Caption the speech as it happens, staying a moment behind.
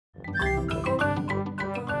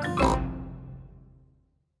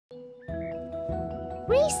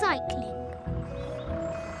recycling.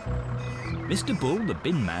 Mr. Bull, the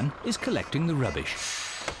bin man, is collecting the rubbish.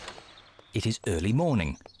 It is early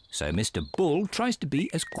morning, so Mr. Bull tries to be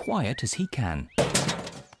as quiet as he can.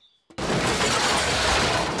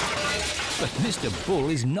 But Mr. Bull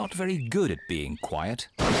is not very good at being quiet.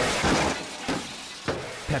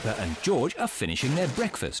 Peppa and George are finishing their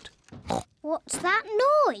breakfast. What's that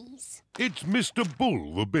noise? It's Mr.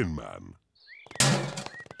 Bull, the bin man.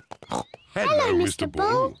 Hello, Mr.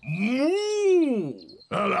 Bull.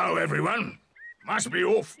 Hello, everyone. Must be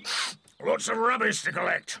off. Lots of rubbish to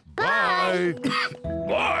collect. Bye.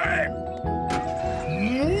 Bye.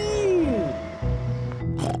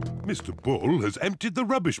 Mr. Bull has emptied the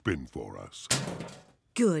rubbish bin for us.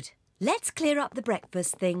 Good. Let's clear up the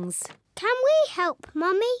breakfast things. Can we help,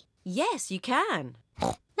 Mummy? Yes, you can.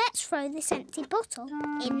 Let's throw this empty bottle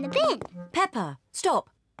in the bin. Peppa, stop.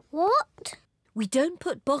 What? We don't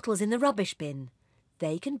put bottles in the rubbish bin.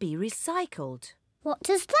 They can be recycled. What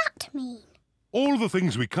does that mean? All the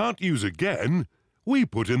things we can't use again, we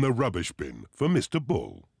put in the rubbish bin for Mr.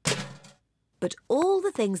 Bull. But all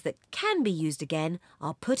the things that can be used again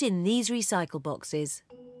are put in these recycle boxes.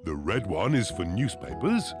 The red one is for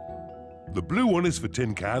newspapers, the blue one is for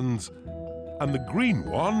tin cans, and the green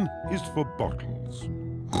one is for bottles.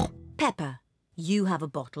 Peppa, you have a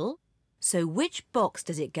bottle. So which box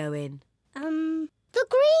does it go in? The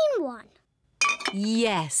green one.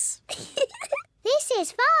 Yes. This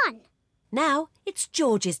is fun. Now it's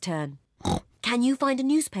George's turn. Can you find a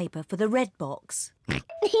newspaper for the red box?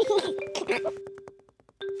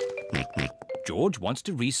 George wants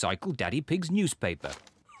to recycle Daddy Pig's newspaper.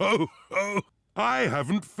 Oh, I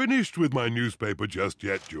haven't finished with my newspaper just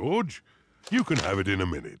yet, George. You can have it in a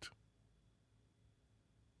minute.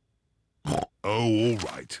 Oh, all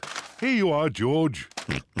right. Here you are, George.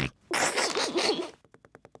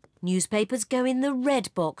 Newspapers go in the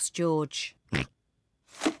red box, George.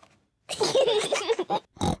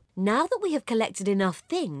 Now that we have collected enough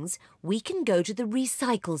things, we can go to the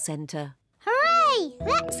recycle centre. Hooray!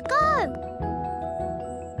 Let's go!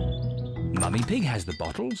 Mummy Pig has the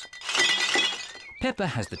bottles, Peppa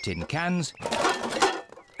has the tin cans,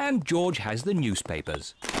 and George has the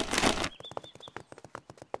newspapers.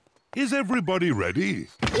 Is everybody ready?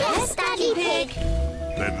 Yes, Daddy Pig.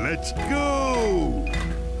 Then let's go!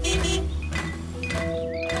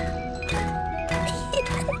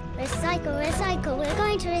 Recycle, recycle, we're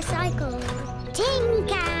going to recycle. Tin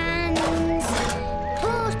cans,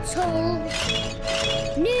 bottles,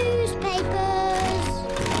 newspapers.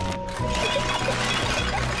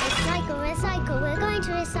 Recycle, recycle, we're going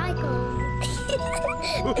to recycle.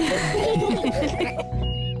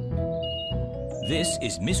 This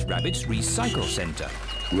is Miss Rabbit's recycle centre.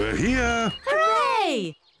 We're here.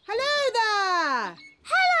 Hooray! Hello there!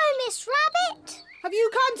 Hello, Miss Rabbit. Have you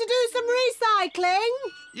come to do some recycling?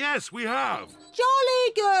 Yes, we have.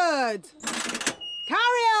 Jolly good!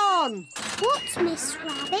 Carry on! What's Miss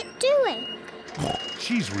Rabbit doing?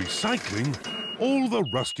 She's recycling all the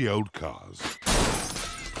rusty old cars.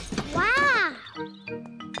 Wow!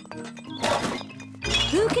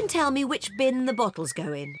 Who can tell me which bin the bottles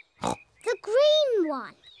go in? The green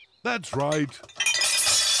one. That's right.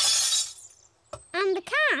 And the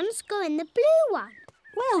cans go in the blue one.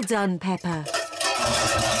 Well done, Peppa.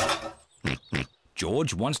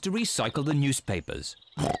 George wants to recycle the newspapers.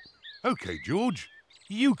 OK, George,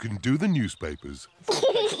 you can do the newspapers.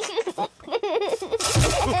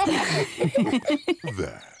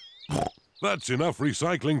 There. That's enough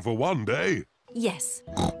recycling for one day. Yes.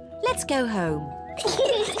 Let's go home.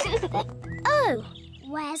 Oh,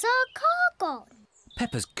 where's our car gone?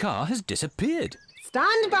 Peppa's car has disappeared.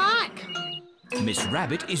 Stand back! Miss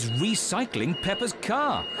Rabbit is recycling Peppa's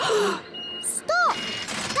car. Stop!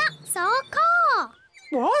 That's our car.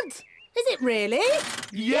 What? Is it really?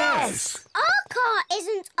 Yes! Our car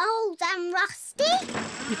isn't old and rusty.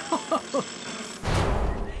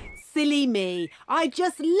 Silly me. I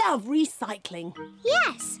just love recycling.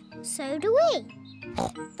 Yes, so do we.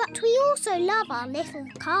 But we also love our little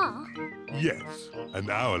car. Yes, and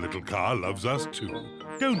our little car loves us too,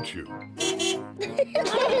 don't you?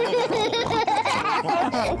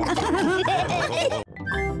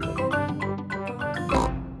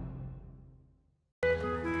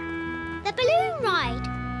 The balloon ride.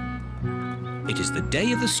 It is the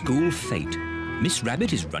day of the school fete. Miss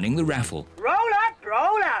Rabbit is running the raffle. Roll up,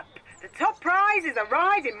 roll up. The top prize is a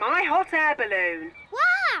ride in my hot air balloon.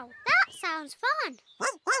 Wow, that sounds fun.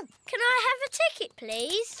 Can I have a ticket,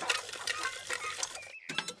 please?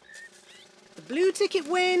 The blue ticket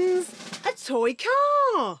wins a toy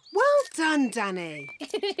car. Well done, Danny.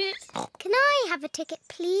 Can I have a ticket,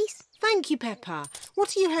 please? Thank you, Peppa.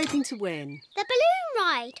 What are you hoping to win? The balloon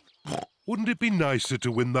ride. Wouldn't it be nicer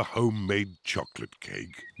to win the homemade chocolate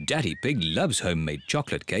cake? Daddy Pig loves homemade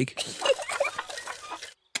chocolate cake.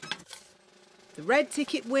 The red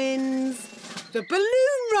ticket wins the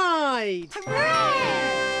balloon ride.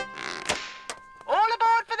 Hooray! All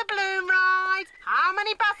aboard for the balloon ride. How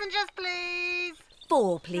many passengers, please?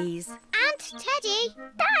 4, please. And Teddy.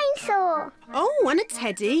 Dinosaur. Oh, and a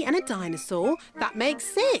teddy and a dinosaur. That makes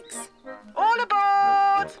 6. All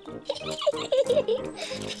aboard.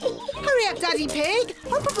 Hurry up, Daddy Pig.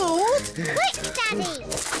 Hop aboard. Quick, Daddy.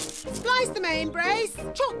 Splice the main brace.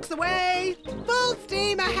 Chocks away. Full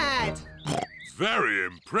steam ahead. Very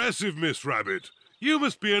impressive, Miss Rabbit. You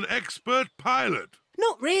must be an expert pilot.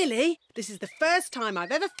 Not really. This is the first time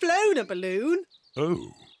I've ever flown a balloon.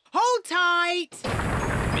 Oh. Hold tight.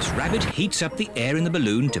 Miss Rabbit heats up the air in the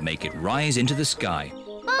balloon to make it rise into the sky.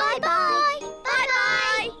 Bye-bye.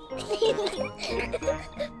 Bye-bye.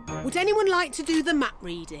 Would anyone like to do the map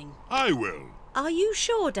reading? I will. Are you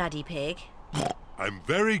sure, Daddy Pig? I'm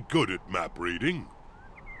very good at map reading.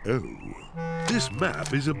 Oh, this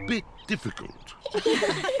map is a bit difficult.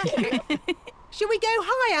 Shall we go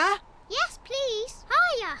higher? Yes, please.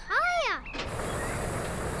 Higher, higher.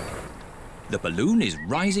 The balloon is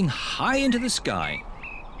rising high into the sky.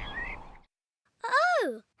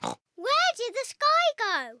 Oh, where did the sky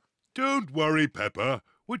go? Don't worry, Peppa.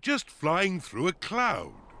 We're just flying through a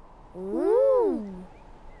cloud. Ooh.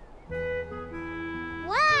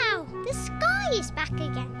 Wow, the sky is back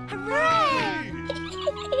again. Hooray!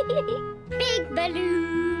 Big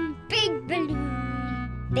balloon,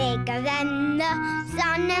 bigger than the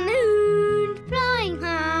sun and moon. Flying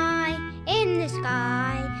high in the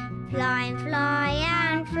sky. Fly and fly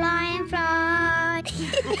and fly and fly.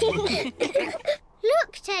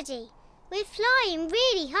 Look, Teddy, we're flying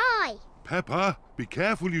really high. Peppa, be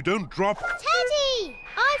careful you don't drop... Teddy!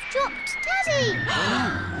 I've dropped Teddy!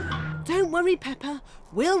 Don't worry, Peppa.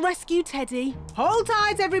 We'll rescue Teddy. Hold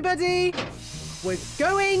tight, everybody. We're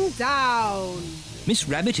going down. Miss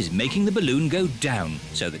Rabbit is making the balloon go down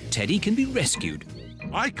so that Teddy can be rescued.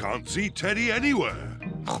 I can't see Teddy anywhere.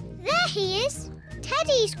 There he is.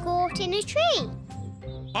 Teddy's caught in a tree.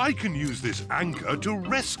 I can use this anchor to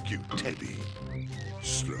rescue Teddy.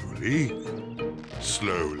 Slowly.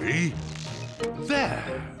 Slowly. There.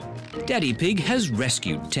 Daddy Pig has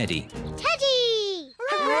rescued Teddy. Teddy!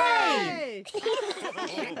 Hooray!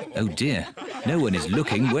 Oh dear, no one is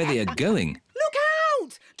looking where they are going. Look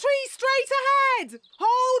out! Tree straight ahead!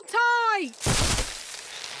 Hold tight!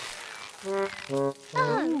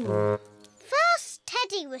 Oh. First,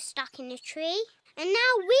 Teddy was stuck in a tree, and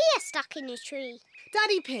now we are stuck in a tree.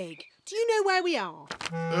 Daddy Pig, do you know where we are?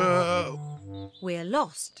 We're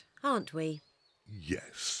lost, aren't we?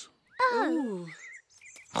 Yes. Oh.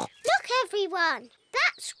 Look, everyone.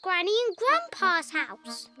 That's Granny and Grandpa's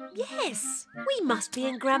house. Yes, we must be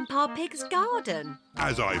in Grandpa Pig's garden.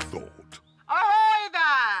 As I thought. Ahoy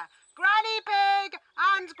there! Granny Pig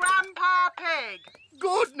and Grandpa Pig.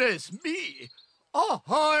 Goodness me!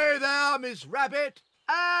 Ahoy there, Miss Rabbit!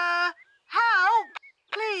 Help,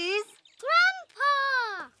 please.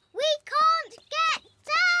 Grandpa! We can't get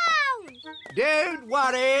down! Don't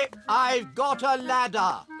worry, I've got a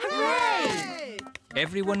ladder. Hooray!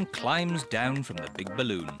 Everyone climbs down from the big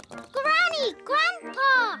balloon. Granny,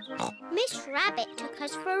 Grandpa! Miss Rabbit took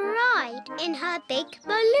us for a ride in her big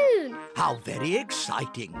balloon. How very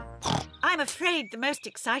exciting. I'm afraid the most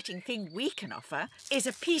exciting thing we can offer is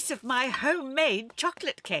a piece of my homemade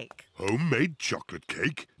chocolate cake. Homemade chocolate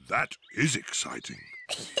cake? That is exciting.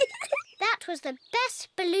 That was the best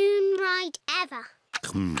balloon ride ever.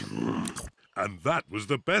 And that was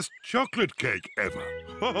the best chocolate cake ever.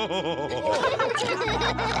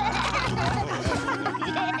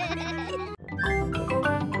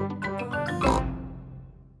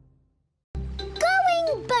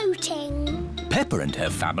 Going boating. Peppa and her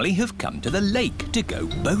family have come to the lake to go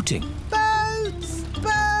boating. Boats!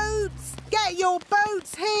 Boats! Get your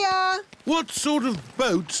boats here! What sort of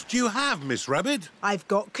boats do you have, Miss Rabbit? I've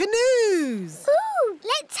got canoes. Ooh,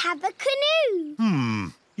 let's have a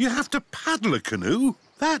canoe. You have to paddle a canoe?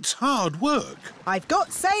 That's hard work. I've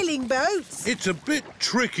got sailing boats. It's a bit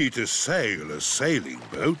tricky to sail a sailing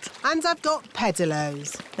boat. And I've got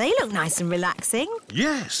pedalos. They look nice and relaxing.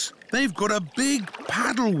 Yes, they've got a big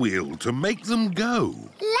paddle wheel to make them go.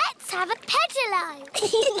 Let's have a pedalo.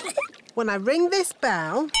 When I ring this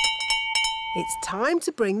bell, it's time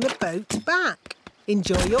to bring the boat back.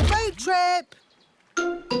 Enjoy your boat trip.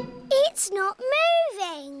 It's not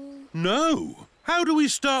moving. No. How do we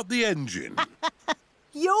start the engine?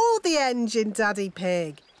 You're the engine, Daddy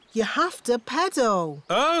Pig. You have to pedal.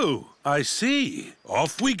 Oh, I see.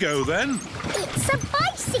 Off we go then. It's a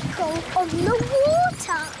bicycle on the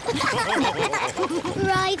water.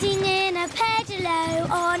 Riding in a pedalo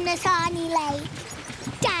on a sunny lake.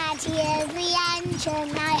 Daddy is the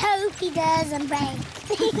engine. I hope he doesn't break.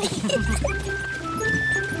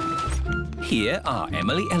 Here are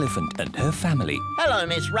Emily Elephant and her family. Hello,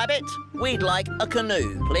 Miss Rabbit. We'd like a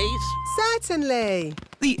canoe, please. Certainly.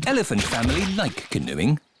 The elephant family like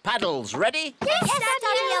canoeing. Paddles ready? Yes,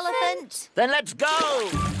 Daddy Elephant. Then let's go!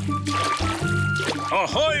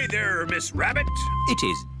 Ahoy there, Miss Rabbit. It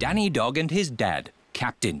is Danny Dog and his dad,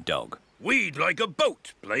 Captain Dog. We'd like a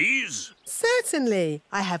boat, please. Certainly.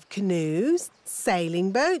 I have canoes,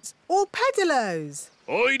 sailing boats or pedalos.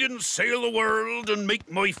 I didn't sail the world and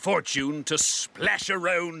make my fortune to splash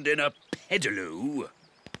around in a pedaloo.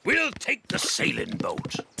 We'll take the sailing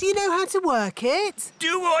boat. Do you know how to work it?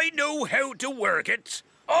 Do I know how to work it?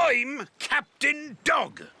 I'm Captain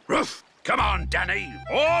Dog. Ruff! Come on, Danny.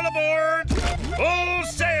 All aboard. Full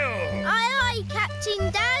sail. Aye, aye,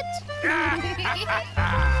 Captain Dad.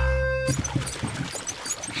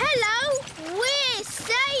 Hello, we're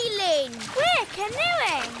sailing. We're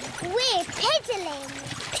canoeing. We're pedalling.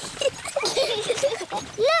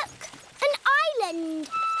 Look, an island.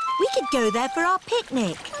 We could go there for our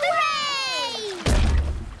picnic. Hooray!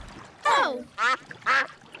 Oh.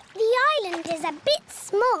 The island is a bit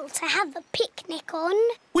small to have a picnic on.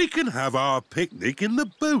 We can have our picnic in the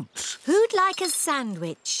boat. Who'd like a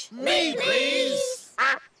sandwich? Me, please.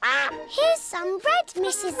 Here's some bread,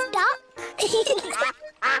 Mrs. Duck.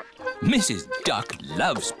 Mrs. Duck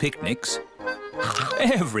loves picnics.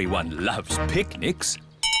 Everyone loves picnics.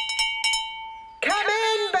 Come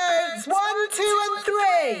in, boats. 1, 2 and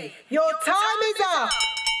 3. Your time is up.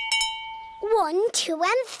 1, 2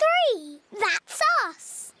 and 3. That's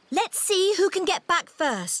us. Let's see who can get back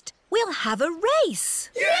first. We'll have a race.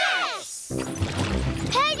 Yes!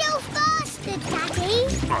 Pedal faster, Daddy.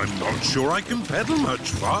 I'm not sure I can pedal much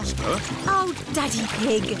faster. Oh, Daddy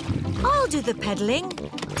Pig. I'll do the pedalling.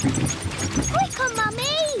 Quicker,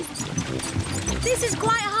 Mummy. This is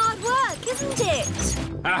quite hard work, isn't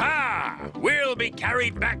it? Aha! We'll be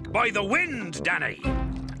carried back by the wind, Danny.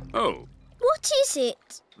 Oh, What is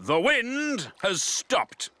it? the wind has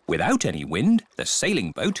stopped. Without any wind, the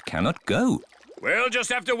sailing boat cannot go. We'll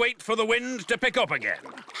just have to wait for the wind to pick up again.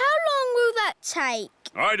 How long will that take?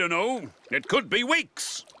 I don't know. It could be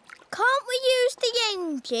weeks. Can't we use the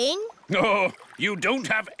engine? Oh, you don't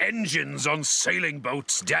have engines on sailing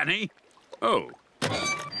boats, Danny. Oh.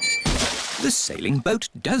 The sailing boat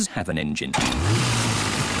does have an engine.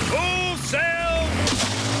 Full sail!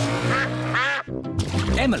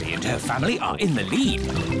 Emily and her family are in the lead.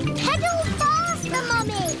 Pedal faster,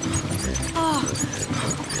 Mummy. Oh,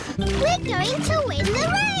 We're going to win the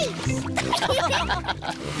race.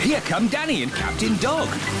 Here come Danny and Captain Dog.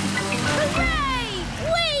 Hooray!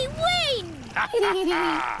 We win!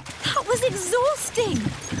 that was exhausting.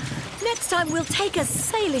 Next time we'll take a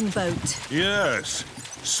sailing boat. Yes,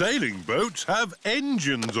 sailing boats have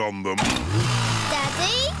engines on them.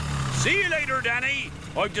 Daddy? See you later, Danny.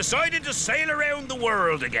 I've decided to sail around the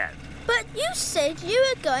world again. But you said you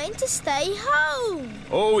were going to stay home.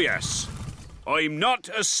 Oh, yes. I'm not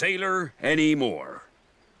a sailor anymore.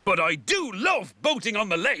 But I do love boating on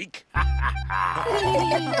the lake.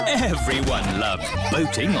 Everyone loves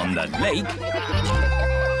boating on the lake.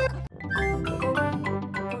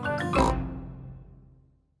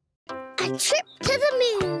 A trip to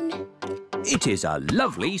the moon. It is a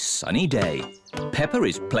lovely sunny day. Peppa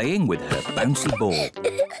is playing with her bouncy ball.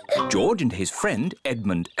 George and his friend,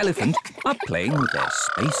 Edmund Elephant, are playing with their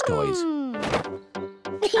space toys. Moon,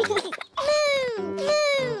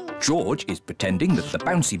 moon. George is pretending that the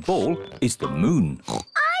bouncy ball is the moon.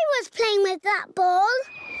 I was playing with that ball.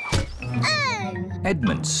 Oh.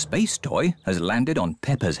 Edmund's space toy has landed on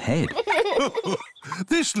Peppa's head.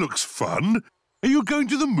 This looks fun. Are you going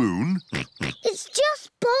to the moon? It's just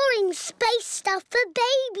boring space stuff for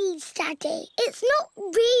babies, Daddy. It's not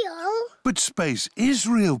real. But space is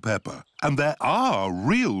real, Peppa. And there are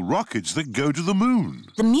real rockets that go to the moon.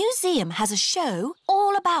 The museum has a show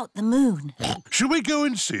all about the moon. Shall we go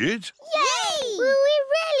and see it? Yay! Will we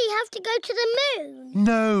really have to go to the moon?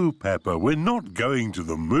 No, Peppa, we're not going to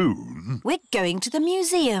the moon. We're going to the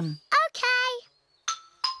museum. OK.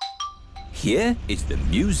 Here is the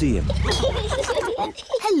museum.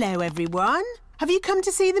 Hello, everyone. Have you come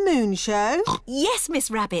to see the moon show? Yes, Miss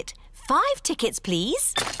Rabbit. 5 tickets,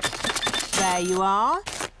 please. There you are.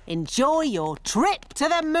 Enjoy your trip to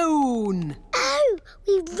the moon. Oh,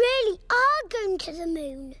 we really are going to the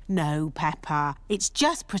moon. No, Peppa, it's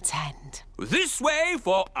just pretend. This way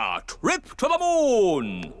for our trip to the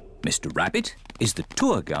moon. Mr. Rabbit is the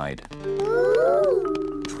tour guide.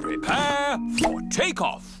 Ooh. Prepare for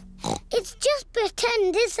takeoff. It's just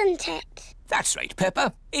pretend, isn't it? That's right,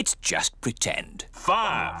 Peppa. It's just pretend.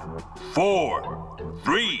 5, 4,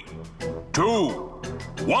 3, 2,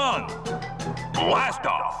 1. Blast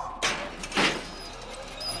off.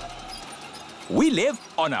 We live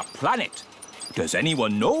on a planet. Does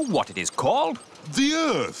anyone know what it is called? The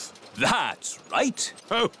Earth. That's right.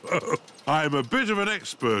 I'm a bit of an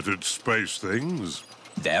expert at space things.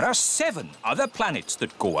 There are 7 other planets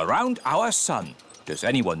that go around our sun. Does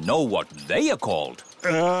anyone know what they are called?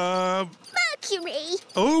 Mercury,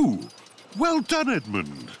 Oh, well done,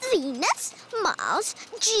 Edmund. Venus, Mars,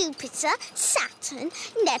 Jupiter, Saturn,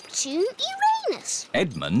 Neptune, Uranus.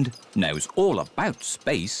 Edmund knows all about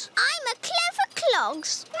space. I'm a clever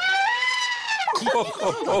clogs.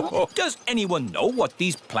 Does anyone know what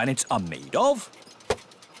these planets are made of?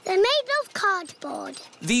 They're made of cardboard.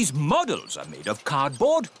 These models are made of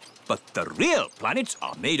cardboard, but the real planets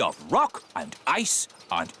are made of rock and ice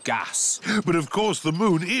and gas. But of course the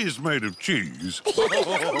moon is made of cheese.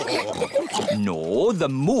 No, the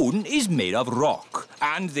moon is made of rock.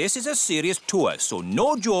 And this is a serious tour, so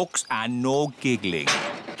no jokes and no giggling.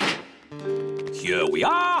 Here we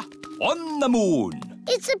are on the moon.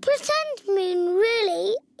 It's a pretend moon,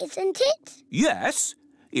 really, isn't it? Yes,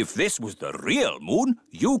 if this was the real moon,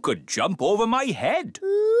 you could jump over my head.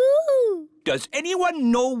 Ooh. Does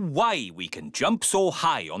anyone know why we can jump so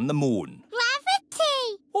high on the moon?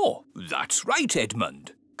 Gravity. Oh, that's right,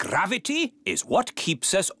 Edmund. Gravity is what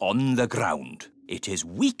keeps us on the ground. It is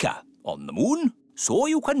weaker on the moon, so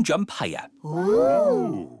you can jump higher.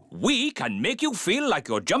 Ooh. We can make you feel like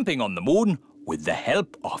you're jumping on the moon with the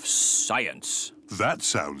help of science. That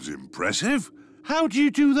sounds impressive. How do you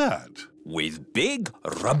do that? With big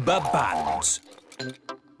rubber bands.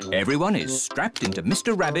 Everyone is strapped into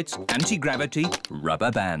Mr. Rabbit's anti-gravity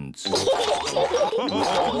rubber bands.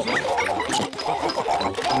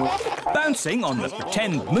 Bouncing on the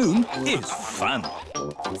pretend moon is fun.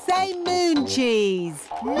 Say moon cheese.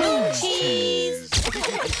 Moon cheese.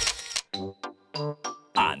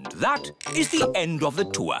 And that is the end of the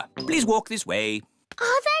tour. Please walk this way.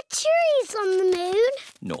 Are there trees on the moon?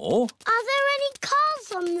 No. Are there any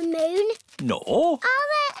cars on the moon? No. Are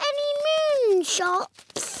there any moon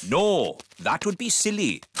shops? No. That would be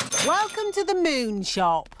silly. Welcome to the moon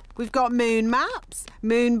shop. We've got moon maps,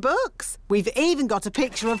 moon books. We've even got a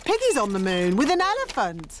picture of piggies on the moon with an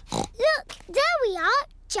elephant. Look, there we are,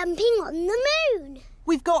 jumping on the moon.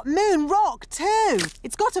 We've got moon rock too.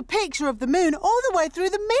 It's got a picture of the moon all the way through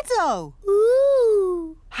the middle.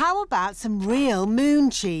 Ooh. How about some real moon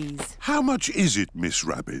cheese? How much is it, Miss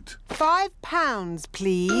Rabbit? £5,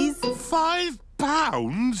 please.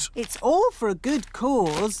 £5? It's all for a good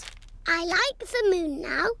cause. I like the moon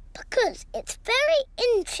now because it's very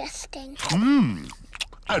interesting.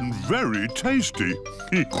 And very tasty.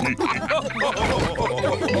 It's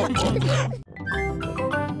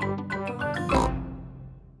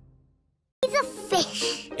a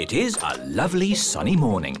fish. It is a lovely sunny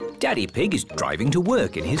morning. Daddy Pig is driving to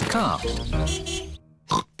work in his car.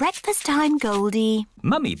 Breakfast time, Goldie.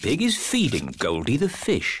 Mummy Pig is feeding Goldie the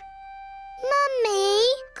fish. Mummy,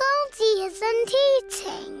 Goldie isn't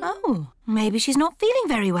eating. Oh, maybe she's not feeling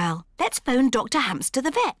very well. Let's phone Dr. Hamster the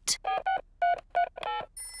vet.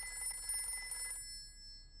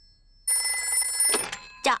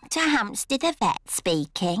 Dr. Hamster the vet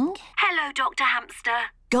speaking. Hello, Dr.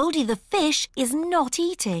 Hamster. Goldie the fish is not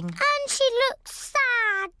eating. And she looks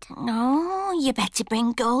sad. Oh, you better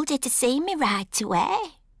bring Goldie to see me right away.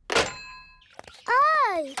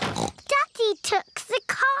 Oh, Daddy took the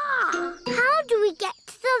car. How do we get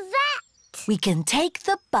to the vet? We can take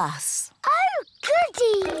the bus. Oh,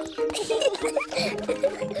 goody.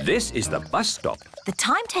 This is the bus stop. The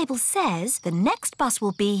timetable says the next bus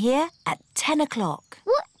will be here at 10 o'clock.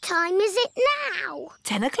 What time is it now?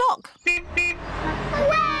 10 o'clock.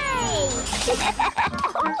 Hooray!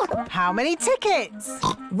 How many tickets?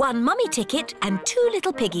 1 mummy ticket and 2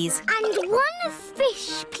 little piggies. And 1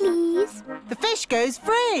 fish, please. The fish goes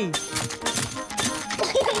free.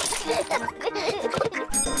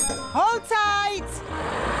 Hold tight!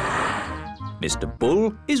 Mr.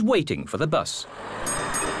 Bull is waiting for the bus.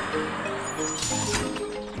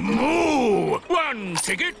 Moo! 1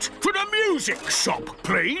 ticket to the music shop,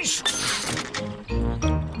 please.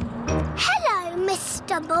 Hello,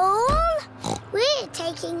 Mr. Bull. We're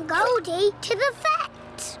taking Goldie to the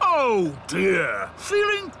vet. Oh, dear.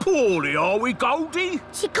 Feeling poorly, are we, Goldie?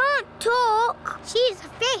 She can't talk. She's a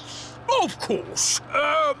fish. Of course.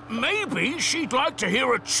 Maybe she'd like to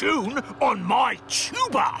hear a tune on my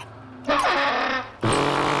tuba.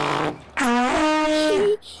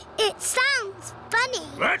 It sounds funny.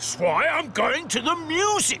 That's why I'm going to the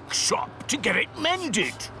music shop to get it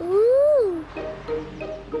mended. Ooh.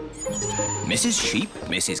 Mrs. Sheep,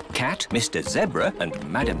 Mrs. Cat, Mr. Zebra and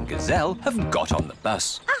Madame Gazelle have got on the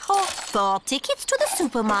bus. Aho, 4 tickets to the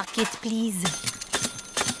supermarket, please.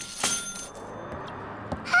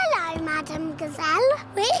 Hello, Madame Gazelle.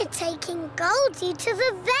 We're taking Goldie to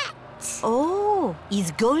the vet. Oh,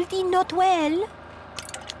 is Goldie not well?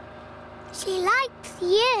 She likes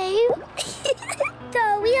you.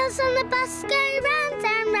 The wheels on the bus go round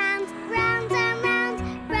and round, round and round,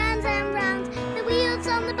 round and round. The wheels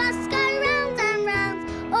on the bus go round and round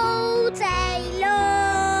all day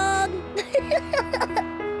long.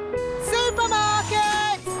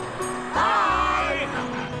 Supermarket! Bye!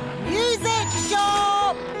 Music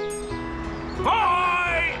shop!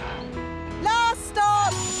 Bye! Last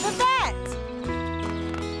stop, the vet!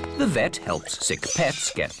 The vet helps sick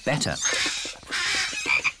pets get better.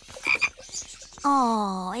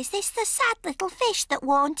 Oh, is this the sad little fish that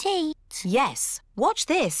won't eat? Yes. Watch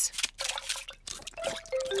this.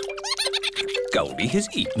 Goldie has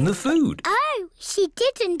eaten the food. Oh, she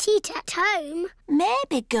didn't eat at home.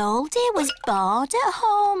 Maybe Goldie was bored at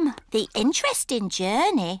home. The interesting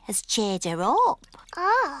journey has cheered her up.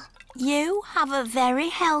 Ah. You have a very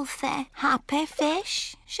healthy, happy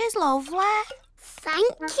fish. She's lovely.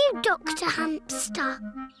 Thank you, Dr. Hamster.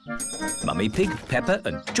 Mummy Pig, Peppa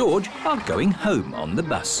and George are going home on the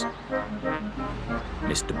bus.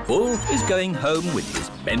 Mr. Bull is going home with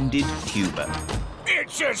his mended tuba.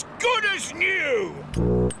 It's as good as new!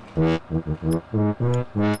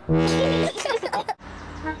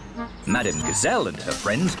 Madame Gazelle and her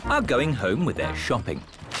friends are going home with their shopping.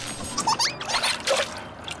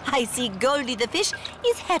 I see Goldie the fish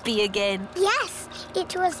is happy again. Yes,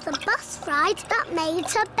 it was the bus ride that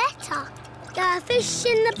made her better. The fish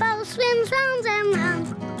in the bowl swims round and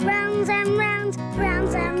round, round and round,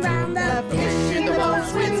 round and round. The fish in the bowl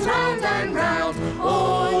swims round and round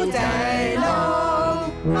all day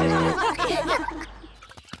long.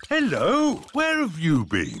 Hello, where have you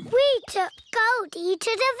been? We took Goldie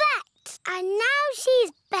to the vet, and now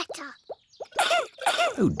she's better.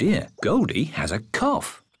 Oh dear, Goldie has a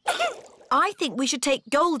cough. I think we should take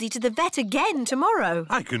Goldie to the vet again tomorrow.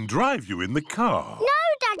 I can drive you in the car. No,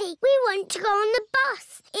 Daddy, we want to go on the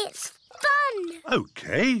bus. It's fun.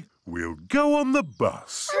 OK, we'll go on the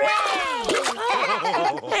bus. Hooray!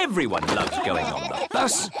 Everyone loves going on the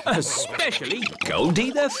bus, especially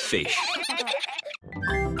Goldie the fish.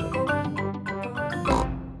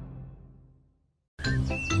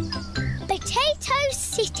 Potato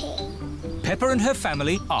City. Peppa and her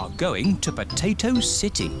family are going to Potato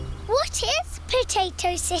City. What is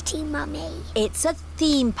Potato City, Mummy? It's a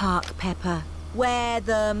theme park, Peppa, where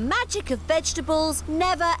the magic of vegetables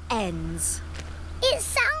never ends. It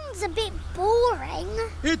sounds a bit boring.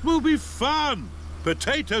 It will be fun.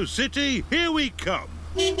 Potato City, here we come.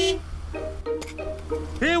 Here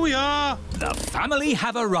we are. The family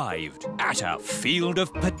have arrived at a field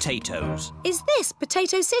of potatoes. Is this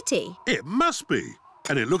Potato City? It must be.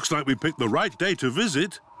 And it looks like we picked the right day to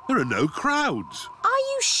visit. There are no crowds. Are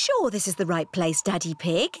you sure this is the right place, Daddy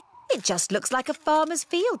Pig? It just looks like a farmer's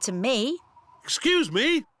field to me. Excuse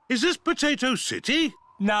me, is this Potato City?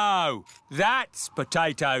 No, that's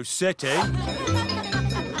Potato City.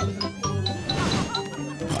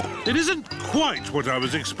 It isn't quite what I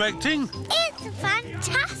was expecting. It's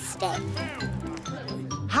fantastic.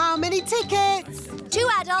 How many tickets? 2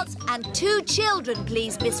 adults and 2 children,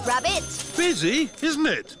 please, Miss Rabbit. Busy, isn't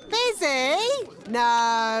it? Busy?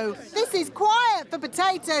 No, this is quiet for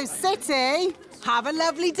Potato City. Have a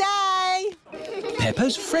lovely day.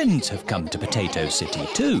 Peppa's friends have come to Potato City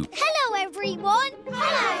too. Hello, everyone.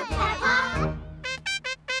 Hello, Peppa.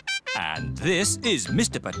 And this is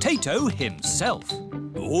Mr. Potato himself.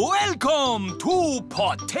 Welcome to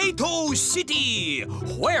Potato City,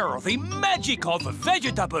 where the magic of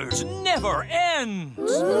vegetables never ends.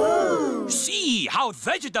 Ooh. See how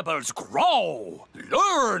vegetables grow,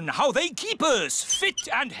 learn how they keep us fit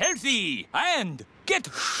and healthy, and get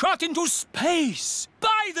shot into space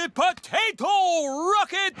by the potato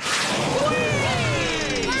rocket.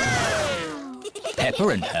 Peppa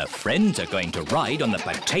and her friends are going to ride on the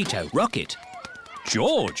potato rocket.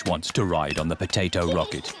 George wants to ride on the potato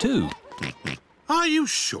rocket too. Are you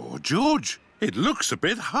sure, George? It looks a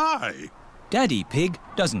bit high. Daddy Pig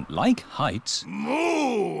doesn't like heights.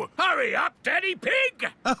 Moo! Hurry up, Daddy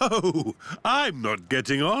Pig! Oh, I'm not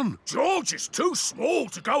getting on. George is too small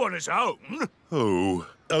to go on his own. Oh,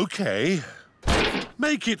 OK.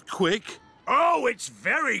 Make it quick. Oh, it's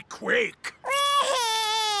very quick.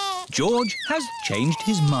 George has changed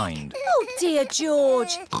his mind. Oh, dear,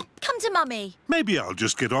 George. Come to Mummy. Maybe I'll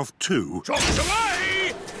just get off too. Chops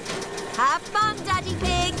away! Have fun, Daddy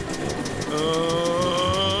Pig.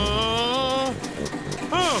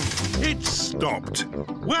 Oh, it stopped.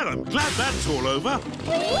 Well, I'm glad that's all over.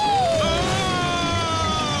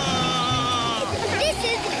 This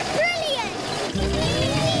is brilliant!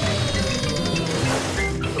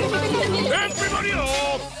 Everybody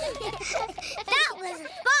off! That was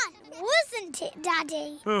fun, wasn't it,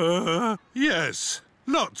 Daddy? Yes.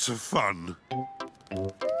 Lots of fun.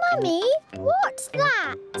 Mummy, what's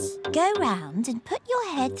that? Go round and put your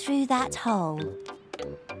head through that hole.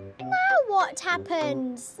 Now what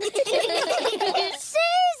happens?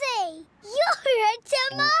 Suzy! You're a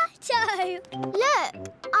tomato! Look,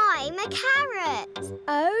 I'm a carrot.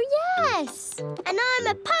 Oh, yes. And I'm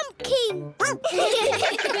a pumpkin.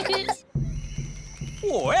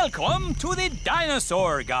 Welcome to the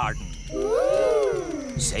dinosaur garden.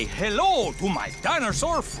 Ooh. Say hello to my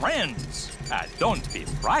dinosaur friends. Don't be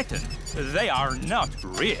frightened. They are not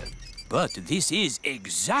real. But this is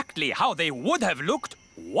exactly how they would have looked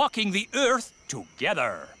walking the earth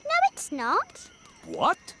together. No, it's not.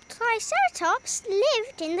 What? Triceratops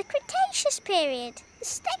lived in the Cretaceous period. The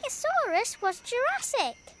Stegosaurus was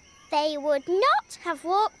Jurassic. They would not have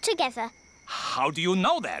walked together. How do you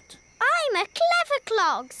know that? I'm a clever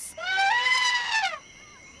clogs.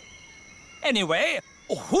 Anyway,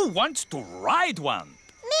 who wants to ride one?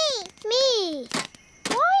 Me.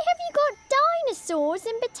 Why have you got dinosaurs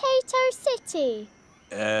in Potato City?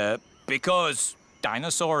 Because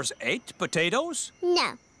dinosaurs ate potatoes?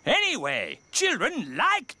 No. Anyway, children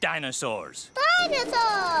like dinosaurs.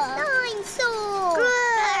 Dinosaur!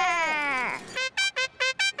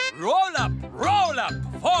 Roll up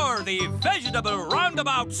for the vegetable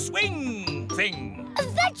roundabout swing thing. A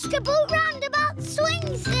vegetable roundabout swing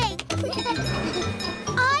thing.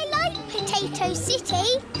 I like Potato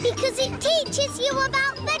City because it teaches you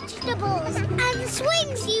about vegetables and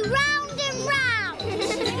swings you round and round.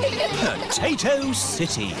 Potato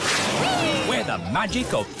City, where the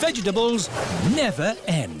magic of vegetables never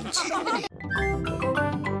ends.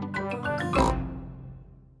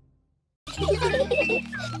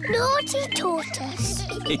 Naughty tortoise.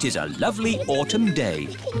 It is a lovely autumn day.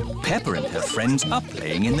 Peppa and her friends are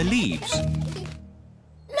playing in the leaves.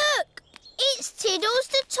 Look, it's Tiddles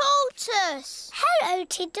the tortoise. Hello,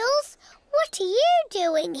 Tiddles. What are you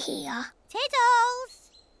doing here?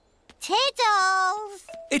 Tiddles! Tiddles!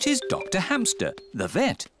 It is Dr. Hamster, the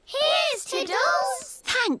vet. Here's Tiddles.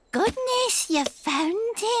 Thank goodness you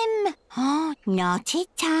found him. Oh, naughty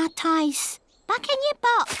tortoise. Back in your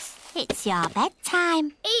box. It's your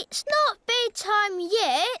bedtime. It's not bedtime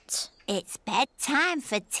yet. It's bedtime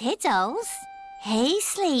for Tiddles. He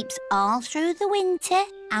sleeps all through the winter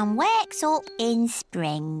and wakes up in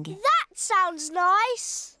spring. That sounds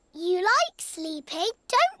nice. You like sleeping,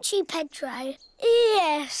 don't you, Pedro?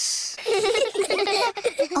 Yes.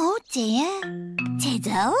 Oh, dear.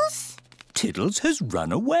 Tiddles? Tiddles has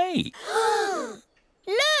run away.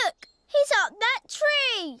 Look, he's up that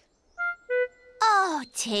tree. Oh,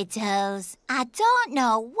 Tiddles, I don't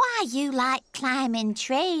know why you like climbing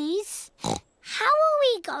trees. How are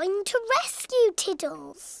we going to rescue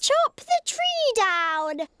Tiddles? Chop the tree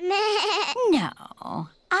down. No,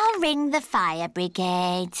 I'll ring the fire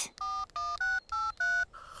brigade.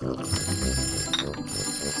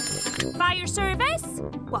 Fire service?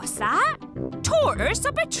 What's that? Tortoise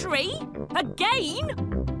up a tree? Again?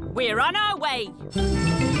 We're on our way.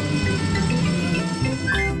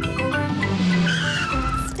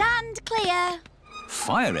 Stand clear.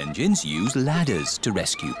 Fire engines use ladders to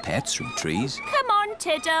rescue pets from trees. Come on,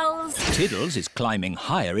 Tiddles. Tiddles is climbing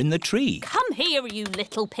higher in the tree. Come here, you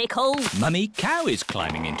little pickle. Mummy Cow is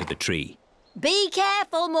climbing into the tree. Be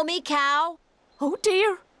careful, Mummy Cow. Oh,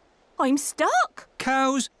 dear. I'm stuck.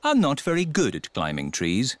 Cows are not very good at climbing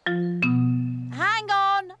trees. Hang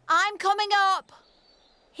on, I'm coming up.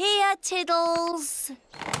 Here, Tiddles.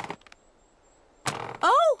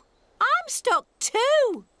 Oh, I'm stuck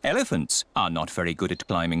too. Elephants are not very good at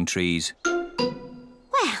climbing trees.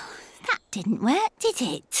 Well, that didn't work, did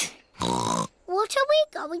it? What are we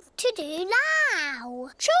going to do now?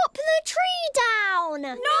 Chop the tree down.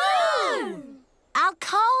 No! I'll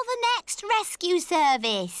call the next rescue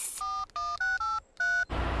service.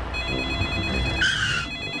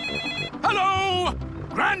 Hello!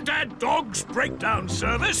 Grandad Dog's breakdown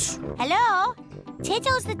service. Hello?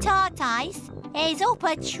 Tiddles the tortoise is up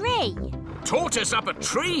a tree. Tortoise up a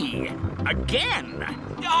tree? Again?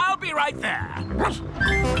 I'll be right there.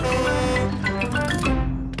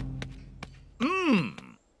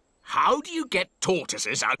 How do you get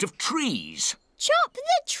tortoises out of trees? Chop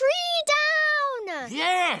the tree down!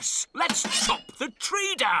 Yes, let's chop the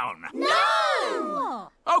tree down. No!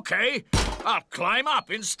 OK, I'll climb up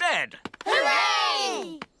instead.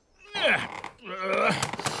 Hooray!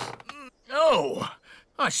 Oh,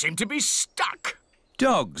 I seem to be stuck.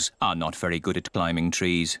 Dogs are not very good at climbing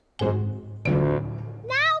trees. Now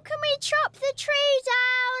can we chop the tree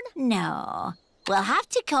down? No. We'll have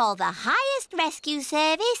to call the highest rescue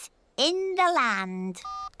service in the land.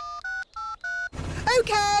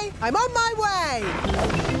 OK, I'm on my way.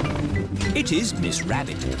 It is Miss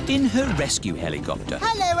Rabbit in her rescue helicopter.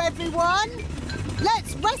 Hello, everyone.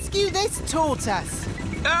 Let's rescue this tortoise.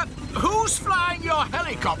 Who's flying your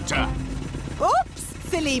helicopter? Oops,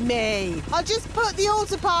 silly me. I'll just put the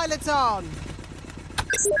autopilot on.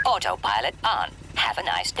 Autopilot on. Have a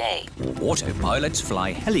nice day. Autopilots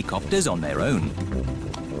fly helicopters on their own.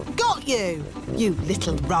 Got you, you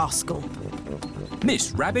little rascal.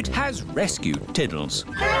 Miss Rabbit has rescued Tiddles.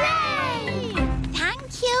 Hooray!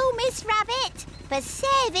 Thank you, Miss Rabbit, for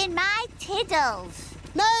saving my Tiddles.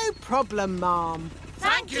 No problem, Ma'am.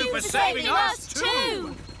 Thank you for saving us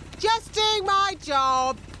too. Just doing my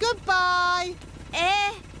job. Goodbye.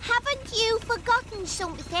 Haven't you forgotten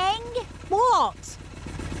something? What?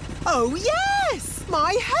 Oh, yes!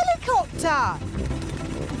 My helicopter!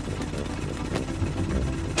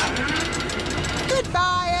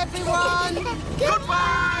 Goodbye, everyone!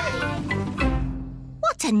 Goodbye!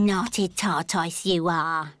 What a naughty tortoise you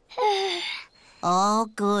are. Oh,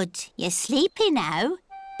 good. You're sleepy now.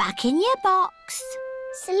 Back in your box.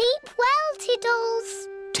 Sleep well, Tiddles.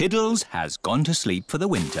 Tiddles has gone to sleep for the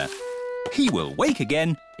winter. He will wake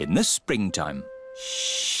again in the springtime.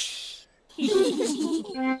 Shh.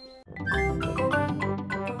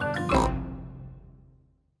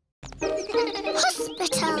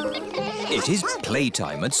 Hospital. It is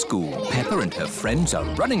playtime at school. Peppa and her friends are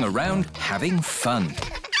running around having fun.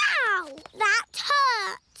 Ow! That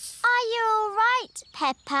hurts. Are you all right,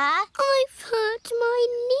 Peppa? I've hurt my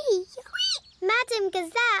knee. Madam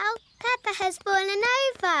Gazelle, Peppa has fallen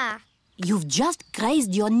over. You've just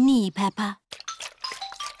grazed your knee, Peppa.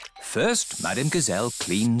 First, Madame Gazelle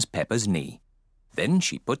cleans Peppa's knee. Then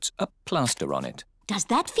she puts a plaster on it. Does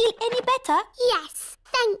that feel any better? Yes,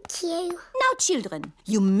 thank you. Now, children,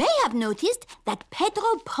 you may have noticed that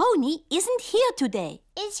Pedro Pony isn't here today.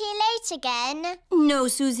 Is he late again? No,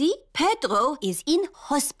 Suzy. Pedro is in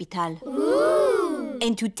hospital. Ooh.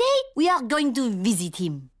 And today we are going to visit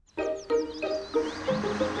him.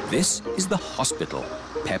 This is the hospital.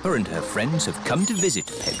 Peppa and her friends have come to visit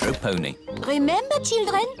Pedro Pony. Remember,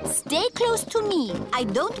 children, stay close to me. I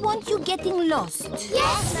don't want you getting lost.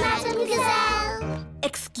 Yes, Madam Gazelle.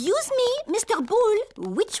 Excuse me, Mr.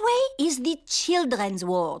 Bull, which way is the children's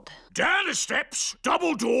ward? Down the steps,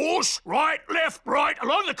 double doors, right,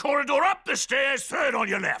 along the corridor, up the stairs, third on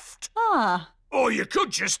your left. Ah. Or you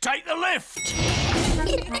could just take the lift.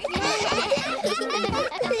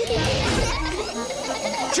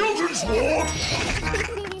 Children's ward.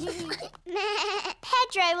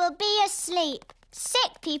 Pedro will be asleep.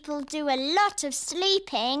 Sick people do a lot of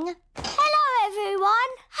sleeping. Hello,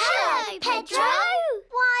 everyone. Hello, Pedro.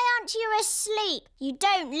 Why aren't you asleep? You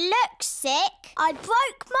don't look sick. I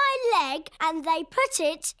broke my leg and they put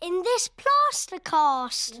it in this plaster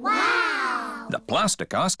cast. Wow. The plaster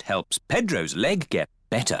cast helps Pedro's leg get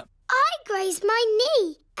better. I grazed my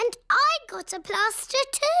knee and I got a plaster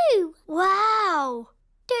too. Wow.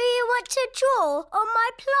 Do you want to draw on my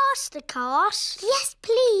plaster cast? Yes,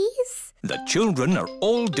 please. The children are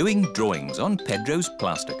all doing drawings on Pedro's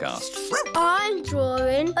plaster cast. I'm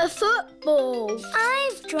drawing a football.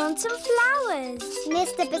 I've drawn some flowers.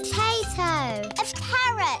 Mr. Potato. A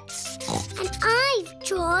parrot. And I've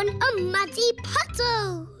drawn a muddy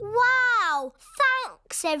puddle. Wow!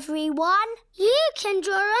 Thanks, everyone. You can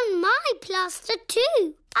draw on my plaster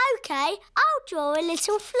too. OK, I'll draw a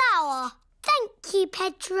little flower. Thank you,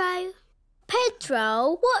 Pedro.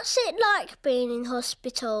 Pedro, what's it like being in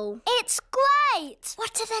hospital? It's great.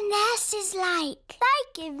 What are the nurses like?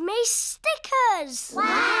 They give me stickers.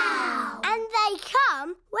 Wow. And they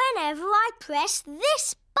come whenever I press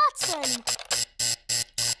this button.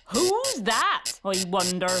 Who's that, I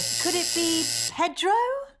wonder? Could it be Pedro?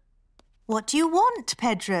 What do you want,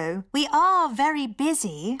 Pedro? We are very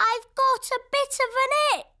busy. I've got a bit of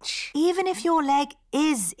an itch. Even if your leg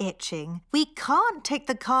is itching, we can't take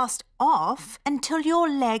the cast off until your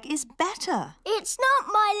leg is better. It's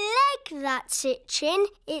not my leg that's itching,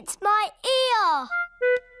 it's my ear.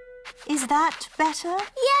 Is that better?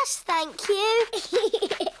 Yes, thank you.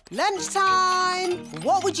 Lunchtime!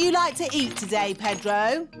 What would you like to eat today,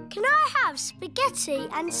 Pedro? Can I have spaghetti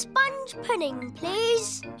and sponge pudding,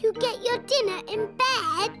 please? You get your dinner in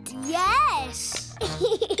bed? Yes.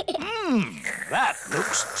 That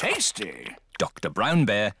looks tasty. Dr. Brown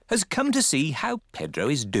Bear has come to see how Pedro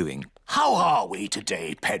is doing. How are we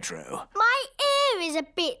today, Pedro? My ear is a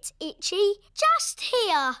bit itchy, just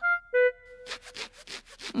here.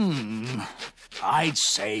 I'd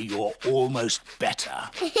say you're almost better.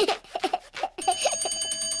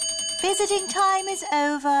 Visiting time is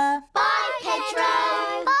over. Bye,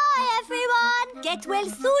 Pedro. Bye, everyone. Get well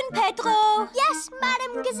soon, Pedro. Yes,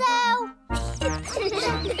 Madam Gazelle.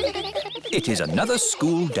 It is another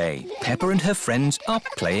school day. Peppa and her friends are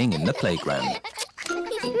playing in the playground.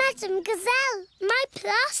 Madam Gazelle, my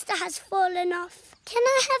plaster has fallen off. Can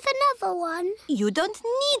I have another one? You don't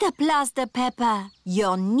need a plaster, Peppa.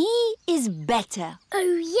 Your knee is better.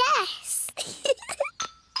 Oh, yes.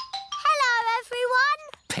 Hello, everyone.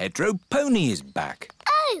 Pedro Pony is back.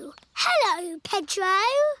 Oh, hello, Pedro.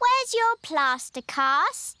 Where's your plaster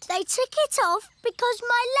cast? They took it off because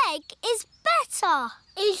my leg is better.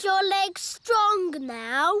 Is your leg strong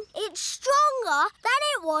now? It's stronger than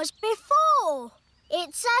it was before.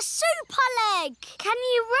 It's a super leg. Can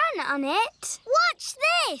you run on it? Watch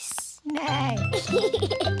this. No.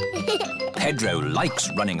 Pedro likes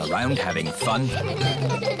running around having fun.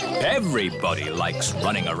 Everybody likes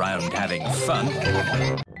running around having fun.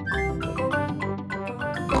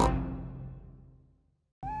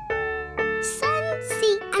 Sun,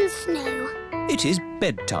 sea and snow. It is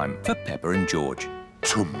bedtime for Peppa and George.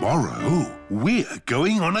 Tomorrow, we're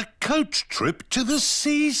going on a coach trip to the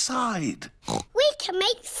seaside. We can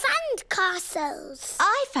make sand castles.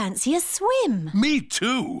 I fancy a swim. Me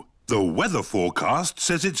too. The weather forecast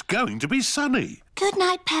says it's going to be sunny. Good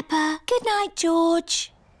night, Peppa. Good night,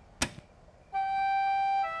 George.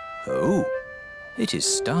 Oh, it is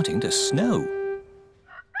starting to snow.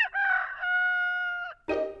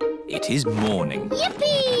 It is morning.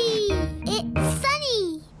 Yippee! It's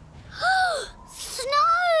sunny.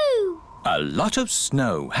 Snow! A lot of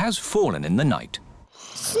snow has fallen in the night.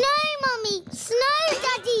 Snow, Mummy! Snow,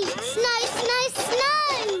 Daddy! Snow, snow, snow!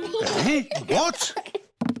 Eh? What?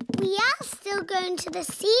 We are still going to the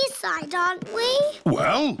seaside, aren't we?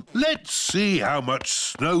 Well, let's see how much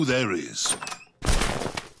snow there is.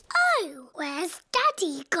 Oh, where's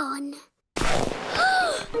Daddy gone?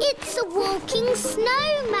 It's a walking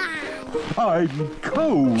snowman. I'm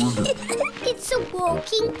cold. It's a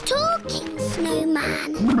walking, talking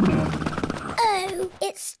snowman. Oh,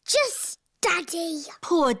 it's just Daddy.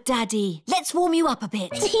 Poor Daddy. Let's warm you up a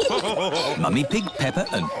bit. Mummy Pig, Peppa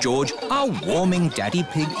and George are warming Daddy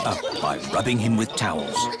Pig up by rubbing him with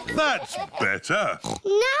towels. That's better.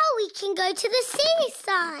 Now we can go to the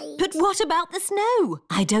seaside. But what about the snow?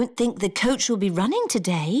 I don't think the coach will be running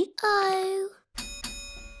today. Oh.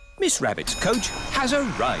 Miss Rabbit's coach has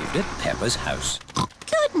arrived at Peppa's house.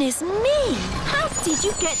 Goodness me! How did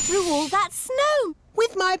you get through all that snow?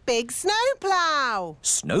 With my big snowplow.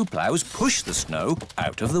 Snowplows push the snow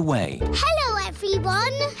out of the way. Hello,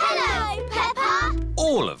 everyone. Hello, Peppa.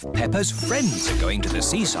 All of Peppa's friends are going to the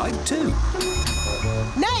seaside too.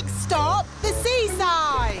 Next stop, the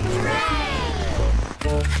seaside.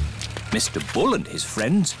 Hooray! Mr. Bull and his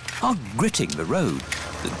friends are gritting the road.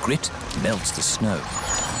 The grit melts the snow.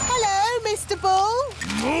 Hello, Mr. Bull.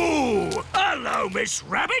 Moo! Hello, Miss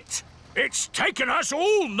Rabbit. It's taken us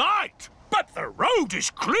all night, but the road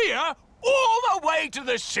is clear all the way to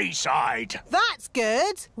the seaside. That's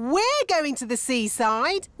good. We're going to the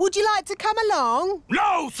seaside. Would you like to come along?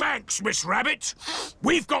 No, thanks, Miss Rabbit.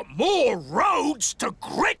 We've got more roads to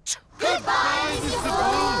grit. Goodbye, Mr.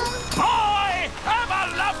 Bull. Bye! Have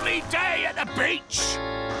a lovely day at the beach.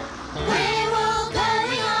 We're all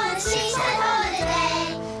going on a seaside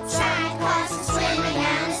holiday. Sandcastles swimming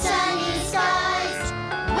and sunny skies.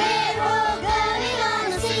 We're all going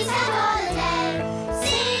on a seaside holiday.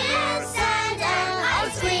 Sea and sand and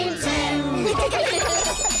ice cream too.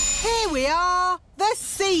 Here we are, the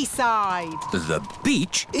seaside. The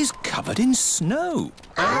beach is covered in snow.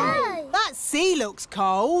 Oh. That sea looks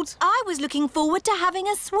cold. I was looking forward to having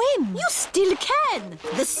a swim. You still can.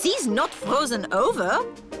 The sea's not frozen over.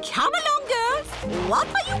 Come along, girls. What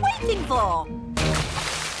are you waiting for?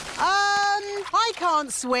 I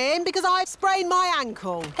can't swim because I've sprained my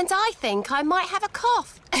ankle. And I think I might have a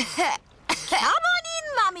cough. Come on in,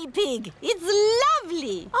 Mummy Pig. It's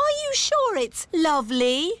lovely. Are you sure it's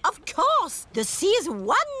lovely? Of course. The sea is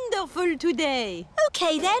wonderful today.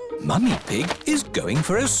 OK, then. Mummy Pig is going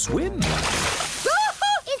for a swim.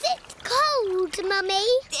 Is it cold, Mummy?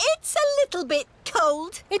 It's a little bit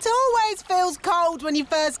cold. It always feels cold when you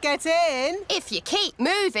first get in. If you keep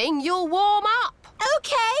moving, you'll warm up.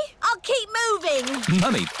 OK, I'll keep moving.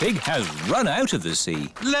 Mummy Pig has run out of the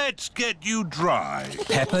sea. Let's get you dry.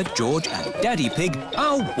 Peppa, George and Daddy Pig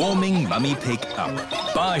are warming Mummy Pig up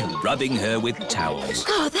by rubbing her with towels.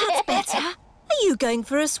 Oh, that's better. Are you going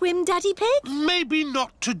for a swim, Daddy Pig? Maybe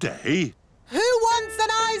not today. Who wants an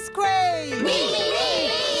ice cream?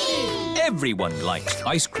 Me! Everyone likes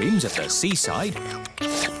ice creams at the seaside.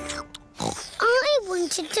 I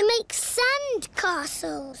wanted to make sand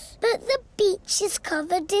castles, but the beach is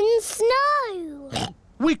covered in snow.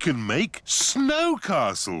 We can make snow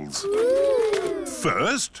castles. Ooh.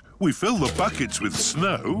 First, we fill the buckets with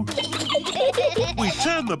snow. We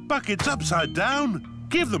turn the buckets upside down,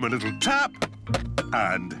 give them a little tap,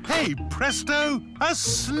 and hey presto, a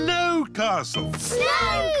snow castle.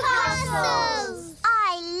 Snow castles!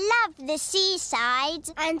 I love the seaside.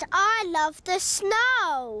 And I love the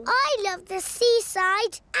snow. I love the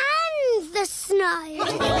seaside and the snow.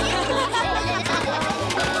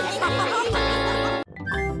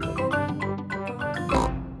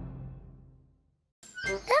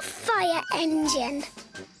 The fire engine.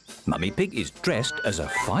 Mummy Pig is dressed as a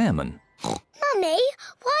fireman. Mummy,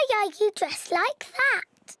 why are you dressed like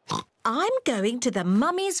that? I'm going to the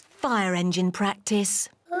Mummy's fire engine practice.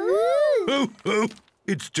 Ooh. Ho, ho.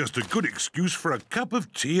 It's just a good excuse for a cup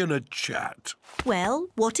of tea and a chat. Well,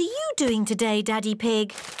 what are you doing today, Daddy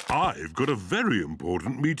Pig? I've got a very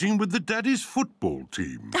important meeting with the Daddy's football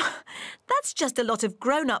team. That's just a lot of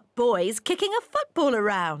grown-up boys kicking a football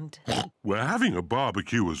around. We're having a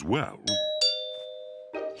barbecue as well.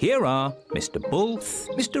 Here are Mr. Bull,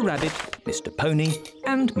 Mr. Rabbit, Mr. Pony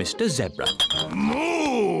and Mr. Zebra.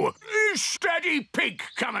 Moo! Is Daddy Pig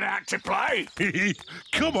coming out to play?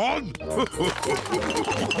 Come on!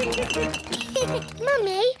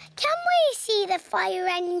 Mummy, can we see the fire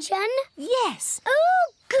engine? Yes.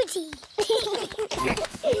 Oh, goody.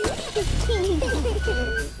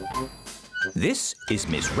 This is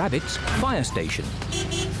Miss Rabbit's fire station.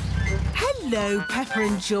 Hello, Peppa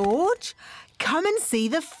and George. Come and see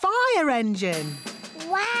the fire engine.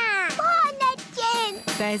 Wow! Fire engine!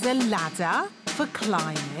 There's a ladder for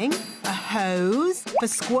climbing, a hose for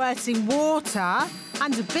squirting water,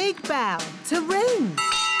 and a big bell to ring.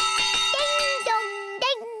 Ding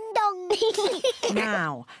dong, ding dong.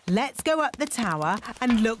 Now, let's go up the tower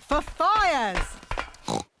and look for fires.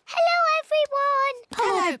 Hello, everyone.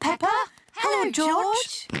 Hello, Peppa. Hello,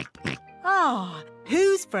 George. Ah,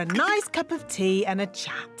 who's for a nice cup of tea and a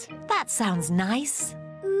chat? That sounds nice.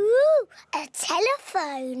 Ooh, a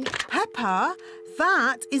telephone. Peppa,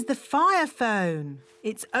 that is the fire phone.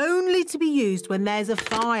 It's only to be used when there's a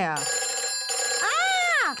fire.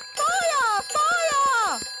 Ah! Fire!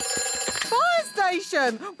 Fire! Fire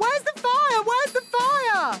station! Where's the fire? Where's the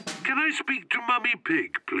fire? Can I speak to Mummy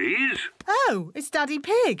Pig, please? Oh, it's Daddy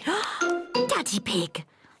Pig. Daddy Pig,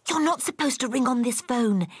 you're not supposed to ring on this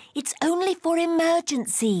phone. It's only for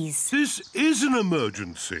emergencies. This is an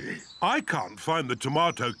emergency. I can't find the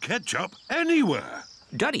tomato ketchup anywhere.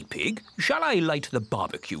 Daddy Pig, shall I light the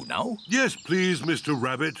barbecue now? Yes, please, Mr.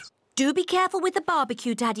 Rabbit. Do be careful with the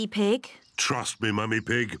barbecue, Daddy Pig. Trust me, Mummy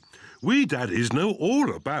Pig. We daddies know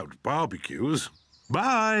all about barbecues.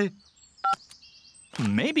 Bye.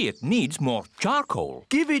 Maybe it needs more charcoal.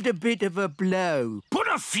 Give it a bit of a blow. Put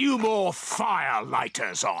a few more fire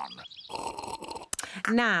lighters on.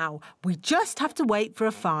 Now, we just have to wait for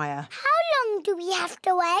a fire. How long do we have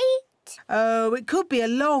to wait? Oh, it could be a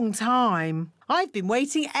long time. I've been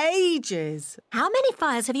waiting ages. How many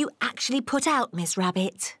fires have you actually put out, Miss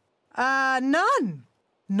Rabbit? None.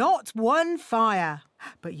 Not one fire.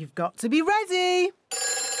 But you've got to be ready.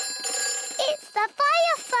 It's the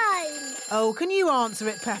fire phone. Oh, can you answer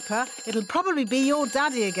it, Peppa? It'll probably be your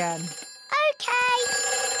daddy again. OK.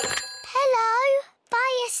 Hello,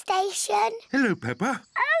 fire station. Hello, Peppa.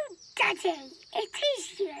 Oh, Daddy, it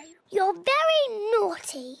is you. You're very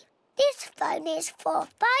naughty. This phone is for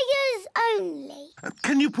fires only.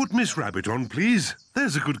 Can you put Miss Rabbit on, please?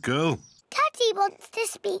 There's a good girl. Daddy wants to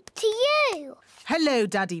speak to you. Hello,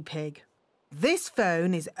 Daddy Pig. This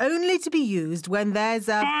phone is only to be used when there's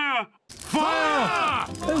a... Fire! Fire!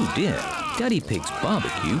 Oh dear, Daddy Pig's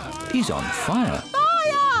barbecue is on fire.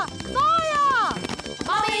 Fire! Fire!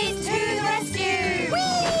 Mummies to the rescue!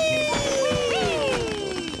 Whee!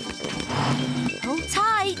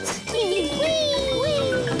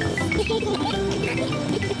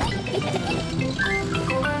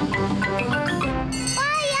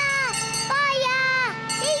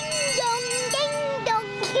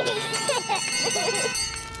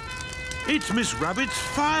 It's Miss Rabbit's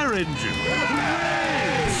fire engine.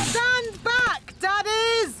 Stand back,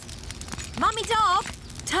 Daddies! Mummy Dog,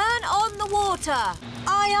 turn on the water.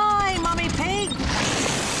 Aye, aye, Mummy Pig.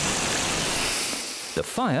 The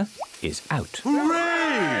fire is out.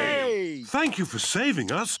 Hooray! Thank you for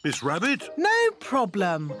saving us, Miss Rabbit. No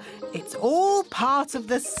problem. It's all part of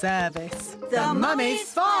the service. The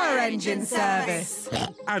Mummy's Fire Engine Service.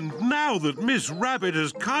 And now that Miss Rabbit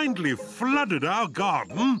has kindly flooded our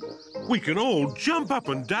garden, we can all jump up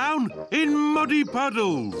and down in muddy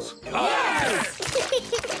puddles. Yes!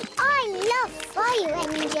 I love fire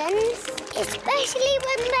engines, especially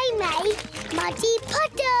when they make muddy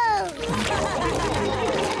puddles.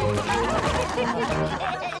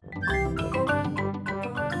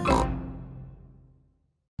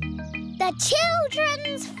 The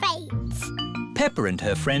children's fate. Peppa and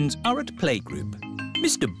her friends are at playgroup.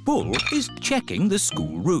 Mr. Bull is checking the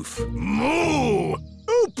school roof. Moo!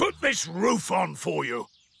 Who put this roof on for you?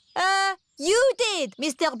 You did,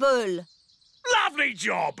 Mr. Bull. Lovely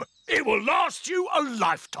job. It will last you a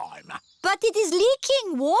lifetime. But it is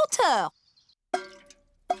leaking water.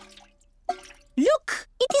 Look,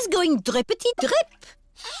 it is going drippity-drip.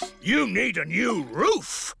 You need a new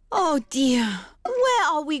roof. Oh, dear. Where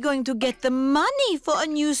are we going to get the money for a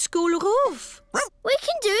new school roof? We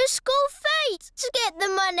can do a school fete to get the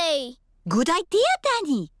money. Good idea,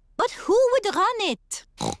 Danny. But who would run it?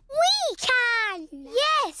 We can.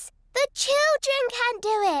 Yes, the children can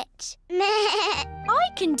do it. I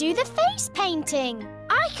can do the face painting.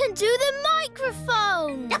 I can do the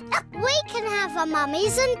microphone. We can have a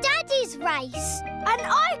mummies and daddies race. And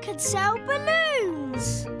I can sell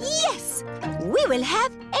balloons. Yes, we will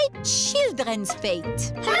have a children's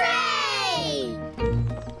fete. Hooray!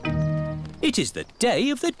 It is the day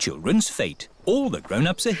of the children's fete. All the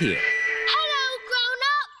grown-ups are here. Hello,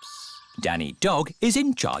 grown-ups. Danny Dog is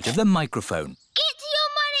in charge of the microphone. Get your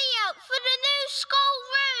money out for the new school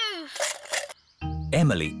roof.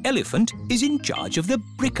 Emily Elephant is in charge of the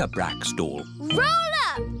bric-a-brac stall. Roll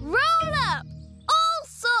up, roll up. All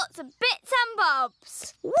sorts of bits and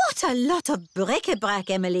bobs. What a lot of bric-a-brac,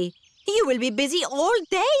 Emily. You will be busy all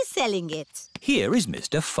day selling it. Here is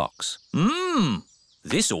Mr. Fox.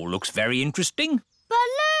 This all looks very interesting.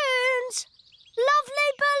 Balloons!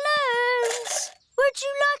 Lovely balloons! Would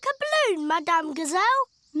you like a balloon, Madame Gazelle?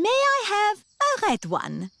 May I have a red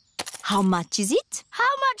one? How much is it?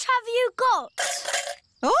 How much have you got?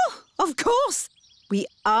 Oh, of course. We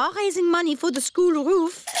are raising money for the school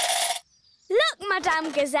roof. Look,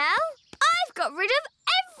 Madame Gazelle, I've got rid of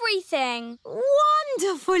everything.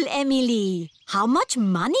 Wonderful, Emily. How much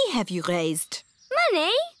money have you raised?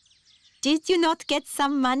 Money? Did you not get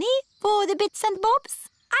some money for the bits and bobs?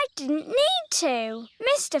 I didn't need to.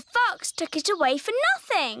 Mr. Fox took it away for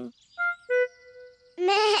nothing. Get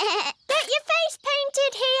your face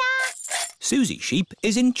painted here. Suzy Sheep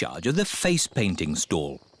is in charge of the face painting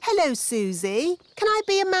stall. Hello, Suzy. Can I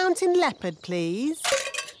be a mountain leopard, please?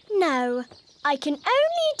 No, I can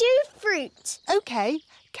only do fruit. OK.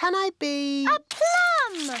 Can I be... a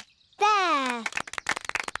plum! There.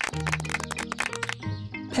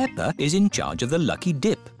 Peppa is in charge of the lucky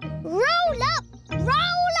dip. Roll up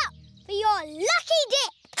for your lucky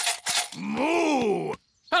dip. Moo!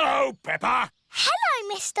 Hello, Peppa.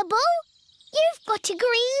 Hello, Mr. Bull. You've got a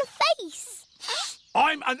green face.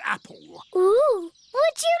 I'm an apple. Ooh,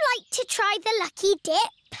 would you like to try the lucky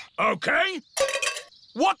dip? OK.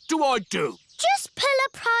 What do I do? Just pull a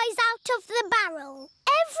prize out of the barrel.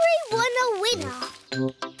 Everyone a winner.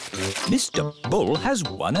 Mr. Bull has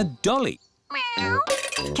won a dolly. Meow.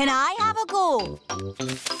 Can I have a go?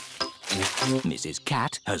 Mrs.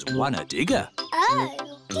 Cat has won a digger. Oh,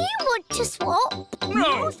 do you want to swap?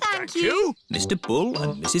 No, thank you. Mr. Bull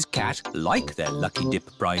and Mrs. Cat like their lucky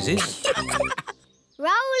dip prizes.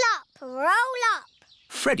 Roll up.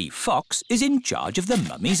 Freddy Fox is in charge of the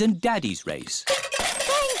mummies and daddies race.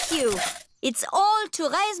 Thank you. It's all to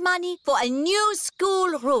raise money for a new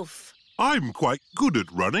school roof. I'm quite good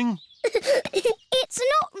at running. It's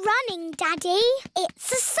not running, Daddy.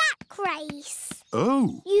 It's a sack race.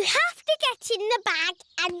 Oh. You have to get in the bag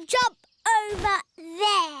and jump over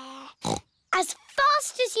there. As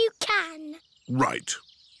fast as you can. Right.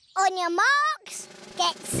 On your marks,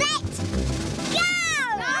 get set, go!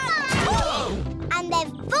 And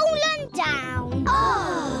they've fallen down.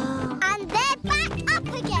 Oh. And they're back up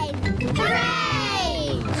again.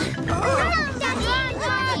 Hooray! Come on, Daddy!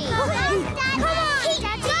 Come on, Daddy!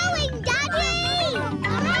 Keep going, Daddy!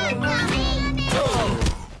 Come on, Daddy!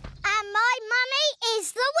 And my mummy is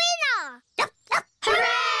the winner!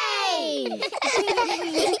 Hooray!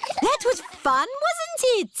 That was fun, wasn't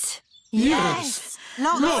it? Yes.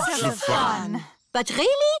 Lots of fun. But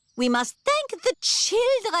really, we must thank the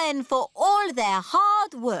children for all their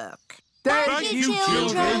hard work. Thank you,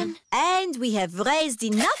 children. And we have raised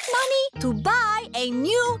enough money to buy a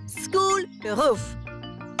new school roof.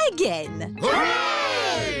 Again.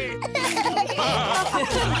 Hooray!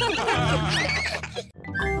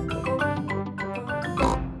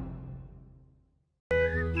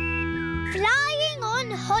 Flying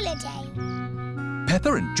on holiday.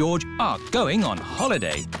 Peppa and George are going on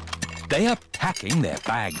holiday. They are packing their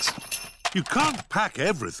bags. You can't pack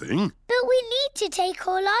everything. But we need to take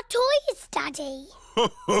all our toys, Daddy.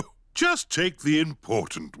 Just take the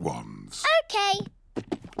important ones. OK.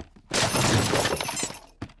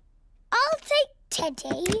 I'll take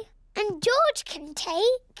Teddy, and George can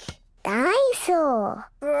take... Dinosaur.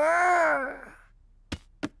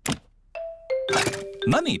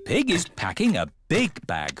 Mummy Pig is packing a big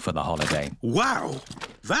bag for the holiday. Wow,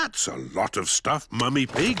 that's a lot of stuff, Mummy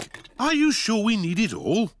Pig. Are you sure we need it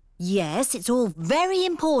all? Yes, it's all very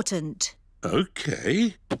important.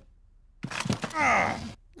 OK.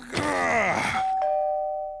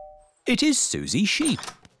 It is Suzy Sheep.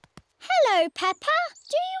 Hello, Peppa.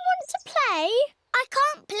 Do you want to play? I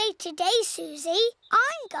can't play today, Suzy.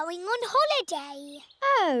 I'm going on holiday.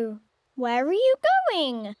 Oh, where are you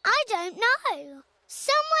going? I don't know.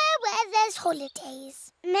 Somewhere where there's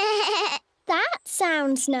holidays. That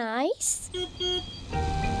sounds nice.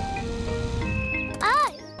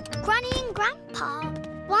 Oh, Granny and Grandpa.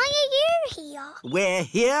 Why are you here? We're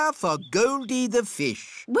here for Goldie the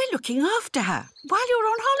fish. We're looking after her while you're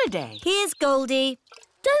on holiday. Here's Goldie.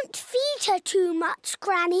 Don't feed her too much,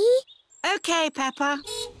 Granny. OK, Peppa.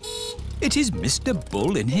 It is Mr.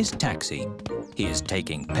 Bull in his taxi. He is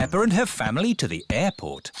taking Peppa and her family to the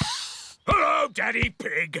airport. Hello, Daddy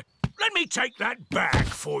Pig. Let me take that bag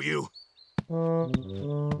for you. Whoa!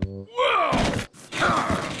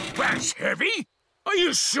 That's heavy. Are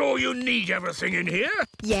you sure you need everything in here?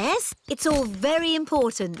 Yes, it's all very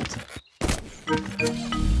important.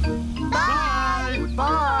 Bye!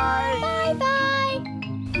 Bye! Bye-bye.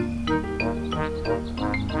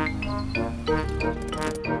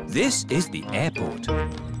 This is the airport.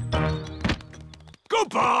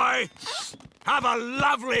 Goodbye. Have a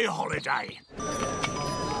lovely holiday.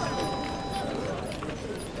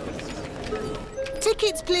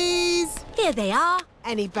 Tickets, please. Here they are.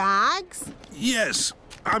 Any bags? Yes,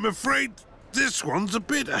 I'm afraid this one's a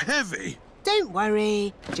bit heavy. Don't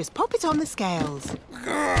worry. Just pop it on the scales.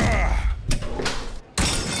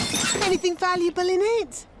 Anything valuable in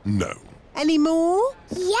it? No. Any more?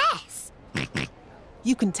 Yes.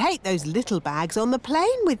 You can take those little bags on the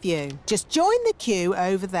plane with you. Just join the queue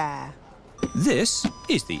over there. This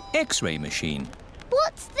is the X-ray machine.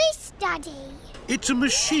 What's this, Daddy? It's a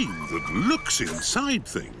machine that looks inside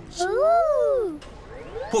things. Ooh.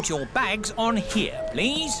 Put your bags on here,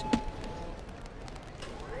 please.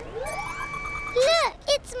 Look,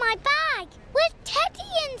 it's my bag with Teddy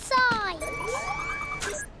inside.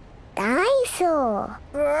 Dinosaur.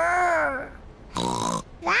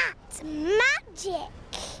 That's magic.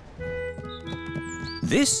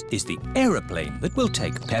 This is the aeroplane that will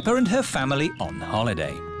take Peppa and her family on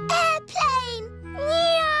holiday. Airplane!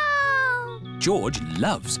 Meow! George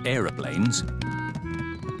loves aeroplanes.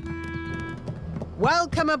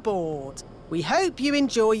 Welcome aboard. We hope you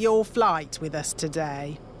enjoy your flight with us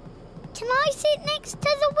today. Can I sit next to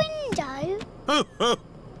the window?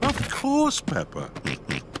 Of course, Peppa.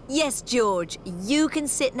 Yes, George. You can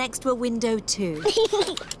sit next to a window too.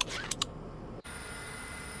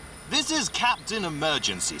 This is Captain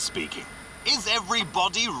Emergency speaking. Is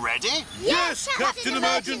everybody ready? Yes, Captain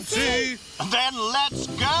Emergency! Then let's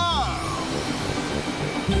go!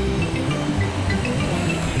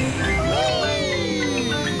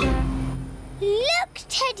 Look,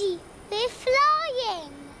 Teddy, they're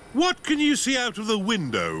flying. What can you see out of the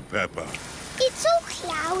window, Peppa? It's all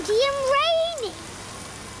cloudy and rainy.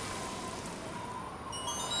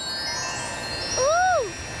 Ooh,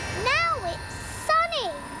 now it's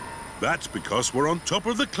sunny. That's because we're on top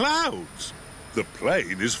of the clouds. The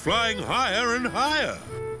plane is flying higher and higher.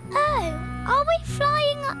 Oh, are we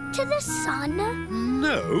flying up to the sun?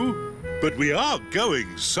 No, but we are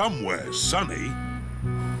going somewhere sunny.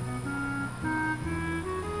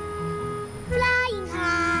 Flying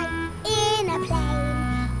high in a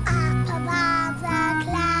plane, up above the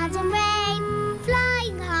clouds and rain.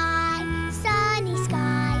 Flying high, sunny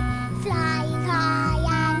sky, flying high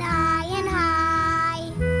and high and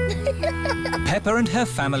high. Peppa and her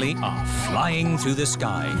family are flying through the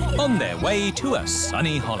sky on their way to a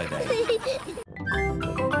sunny holiday.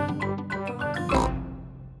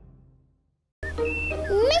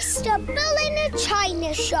 Mr. Bull in a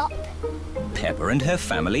china shop. Peppa and her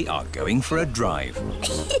family are going for a drive.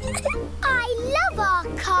 I love our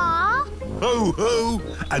car. Ho, ho!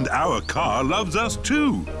 And our car loves us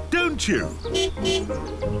too, don't you?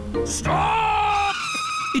 Stop!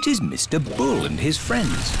 It is Mr. Bull and his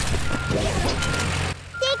friends.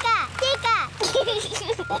 Digger,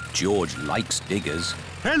 digger. George likes diggers.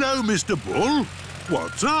 Hello, Mr. Bull.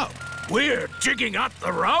 What's up? We're digging up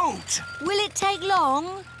the road. Will it take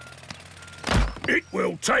long? It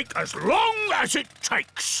will take as long as it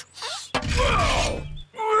takes.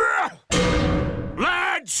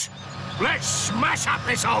 Lads, let's smash up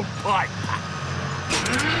this old pipe.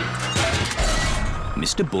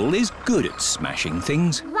 Mr. Bull is good at smashing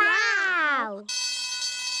things. Wow!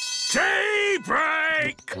 Tea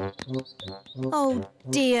break! Oh,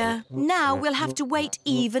 dear. Now we'll have to wait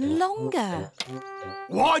even longer.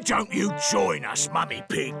 Why don't you join us, Mummy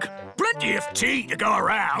Pig? Plenty of tea to go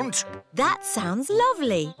around. That sounds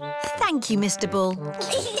lovely. Thank you, Mr. Bull.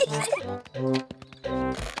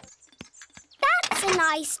 That's a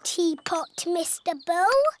nice teapot, Mr.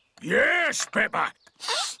 Bull. Yes, Peppa.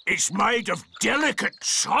 It's made of delicate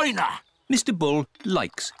china. Mr. Bull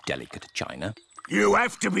likes delicate china. You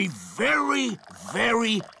have to be very,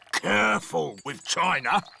 very careful with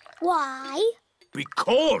china. Why?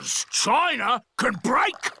 Because china can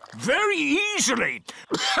break very easily.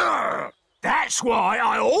 That's why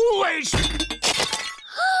I always...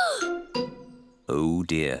 Oh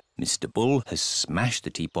dear, Mr. Bull has smashed the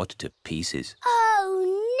teapot to pieces. Oh,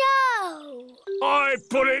 no! I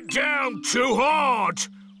put it down too hard.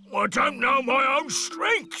 I don't know my own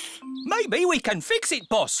strength. Maybe we can fix it,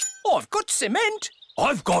 boss. I've got cement.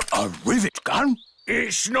 I've got a rivet gun.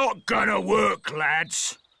 It's not gonna work,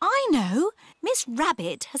 lads. I know. Miss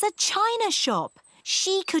Rabbit has a china shop.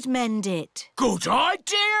 She could mend it. Good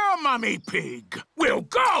idea, Mummy Pig. We'll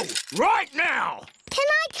go right now. Can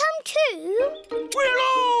I come too? We'll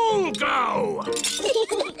all go.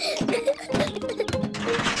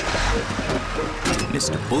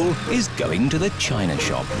 Mr. Bull is going to the china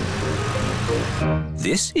shop.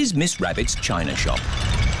 This is Miss Rabbit's china shop.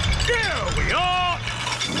 Here we are.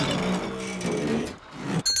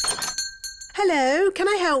 Hello, can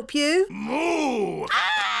I help you? Moo!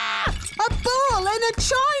 A bull in a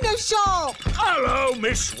china shop! Hello,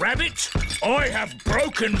 Miss Rabbit. I have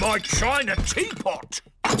broken my china teapot.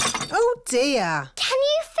 Oh, dear. Can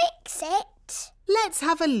you fix it? Let's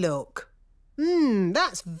have a look.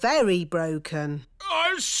 That's very broken.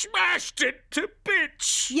 I smashed it to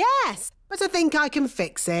bits. Yes, but I think I can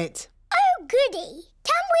fix it. Oh, goody.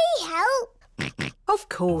 Can we help? Of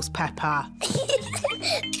course, Peppa.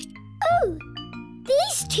 Oh,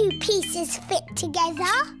 these two pieces fit together.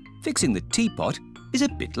 Fixing the teapot is a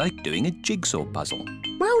bit like doing a jigsaw puzzle.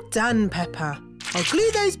 Well done, Peppa. I'll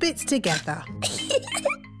glue those bits together.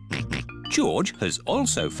 George has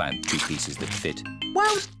also found two pieces that fit.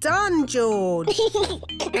 Well done, George.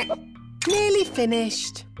 Nearly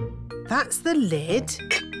finished. That's the lid.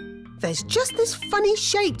 There's just this funny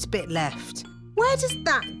shaped bit left. Where does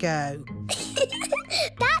that go?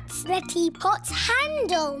 That's the teapot's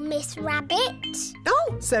handle, Miss Rabbit.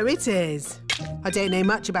 Oh, so it is. I don't know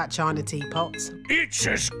much about china teapots. It's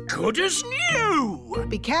as good as new.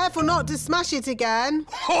 Be careful not to smash it again.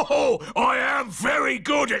 Oh, I am very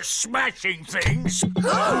good at smashing things.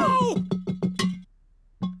 Oh!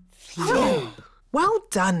 Well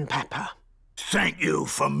done, Peppa. Thank you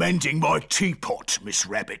for mending my teapot, Miss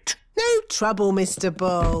Rabbit. No trouble, Mr.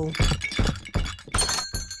 Bull.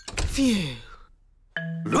 Phew.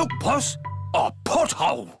 Look, boss, a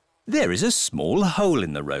pothole. There is a small hole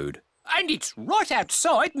in the road. And it's right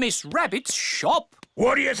outside Miss Rabbit's shop.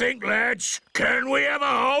 What do you think, lads? Can we have a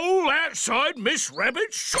hole outside Miss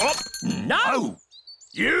Rabbit's shop? No!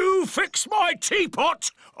 You fix my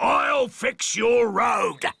teapot, I'll fix your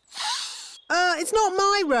road. It's not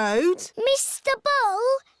my road. Mr. Bull,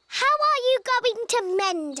 how are you going to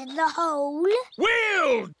mend the hole?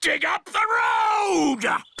 We'll dig up the road!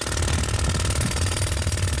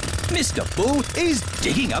 Mr. Bull is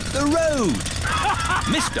digging up the road.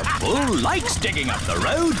 Mr. Bull likes digging up the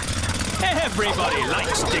road. Everybody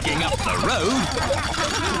likes digging up the road.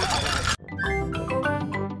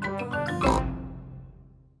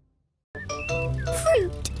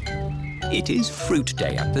 Fruit. It is fruit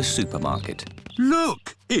day at the supermarket.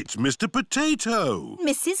 Look, it's Mr. Potato.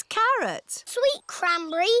 Mrs. Carrot. Sweet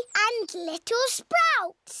cranberry and little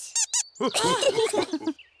sprouts.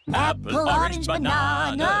 Apple, orange,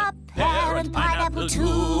 banana, pear and pineapple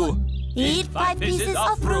too. Eat 5 pieces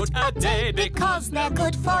of fruit a day because they're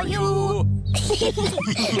good for you.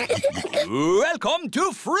 Welcome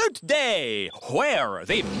to Fruit Day, where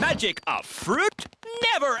the magic of fruit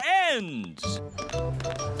never ends.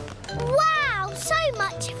 Wow, so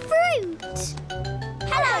much fruit!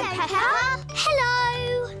 Hello, Peppa.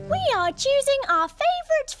 Hello. We are choosing our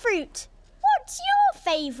favourite fruit. What's your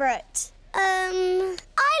favourite? I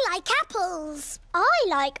like apples. I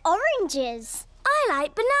like oranges. I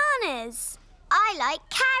like bananas. I like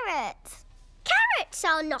carrots. Carrots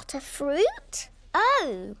are not a fruit.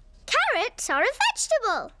 Oh, carrots are a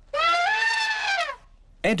vegetable.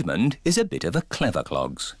 Edmund is a bit of a clever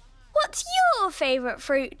clogs. What's your favourite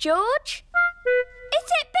fruit, George?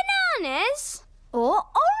 Is it bananas? Or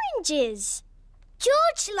oranges?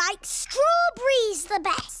 George likes strawberries the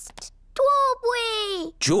best.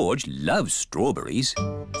 Strawberry. George loves strawberries.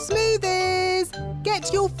 Smoothies!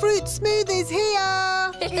 Get your fruit smoothies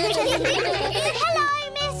here! Hello,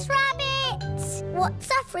 Miss Rabbit. What's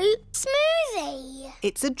a fruit smoothie?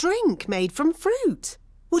 It's a drink made from fruit.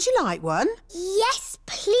 Would you like one? Yes,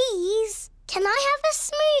 please. Can I have a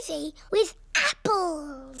smoothie with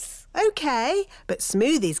apples? OK, but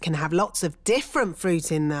smoothies can have lots of different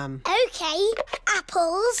fruit in them. OK,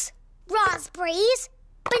 apples, raspberries,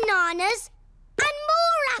 bananas and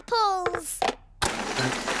more apples.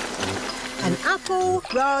 An apple,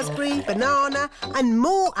 raspberry, banana and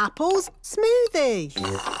more apples smoothie.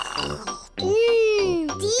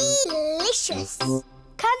 Delicious. Can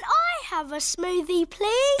I have a smoothie,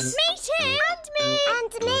 please? Me too. And me.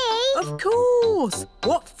 And me. Of course.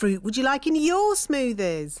 What fruit would you like in your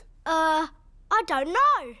smoothies? I don't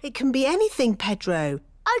know. It can be anything, Pedro.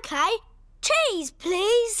 OK, cheese,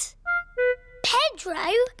 please. Pedro,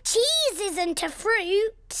 cheese isn't a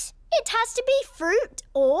fruit. It has to be fruit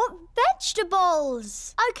or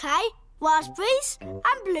vegetables. OK, raspberries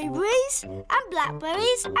and blueberries and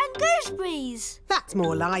blackberries and gooseberries. That's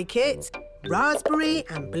more like it. Raspberry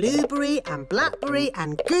and blueberry and blackberry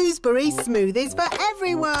and gooseberry smoothies for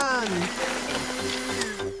everyone.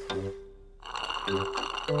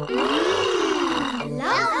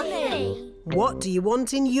 Lovely. What do you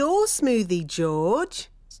want in your smoothie, George?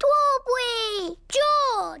 Strawberry.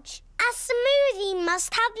 George, a smoothie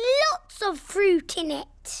must have lots of fruit in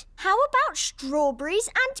it. How about strawberries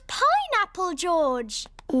and pineapple, George?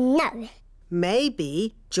 No.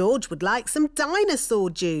 Maybe George would like some dinosaur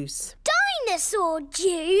juice. Dinosaur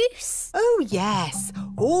juice? Oh, yes.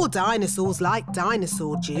 All dinosaurs like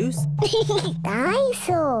dinosaur juice.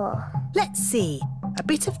 Dinosaur. Let's see. A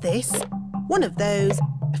bit of this, one of those,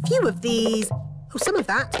 a few of these, oh, some of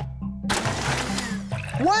that.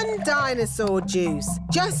 One dinosaur juice,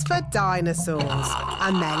 just for dinosaurs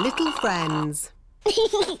and their little friends.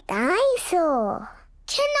 Dinosaur.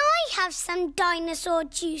 Can I have some dinosaur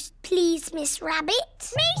juice, please, Miss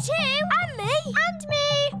Rabbit? Me too. And me. And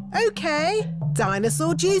me. OK,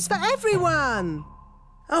 dinosaur juice for everyone.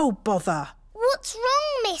 Oh, bother. What's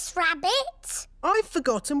wrong, Miss Rabbit? I've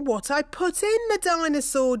forgotten what I put in the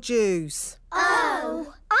dinosaur juice.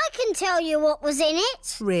 Oh, I can tell you what was in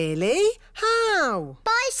it. Really? How?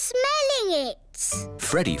 By smelling it.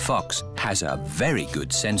 Freddy Fox has a very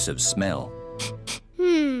good sense of smell.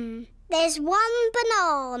 There's one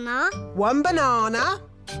banana. One banana.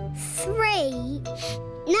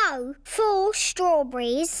 4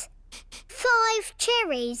 strawberries. 5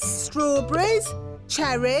 cherries. Strawberries,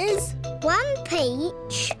 cherries. 1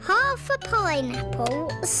 peach, half a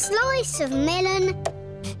pineapple, a slice of melon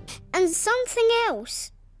and something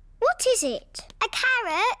else. What is it? A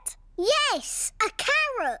carrot? Yes, a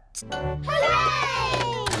carrot.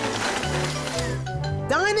 Hooray!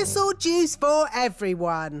 Dinosaur juice for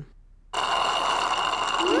everyone.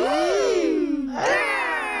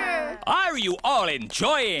 Are you all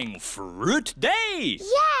enjoying Fruit Day?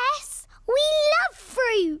 Yes, we love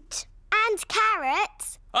fruit. And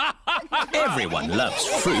carrots. Everyone loves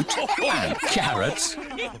fruit and carrots.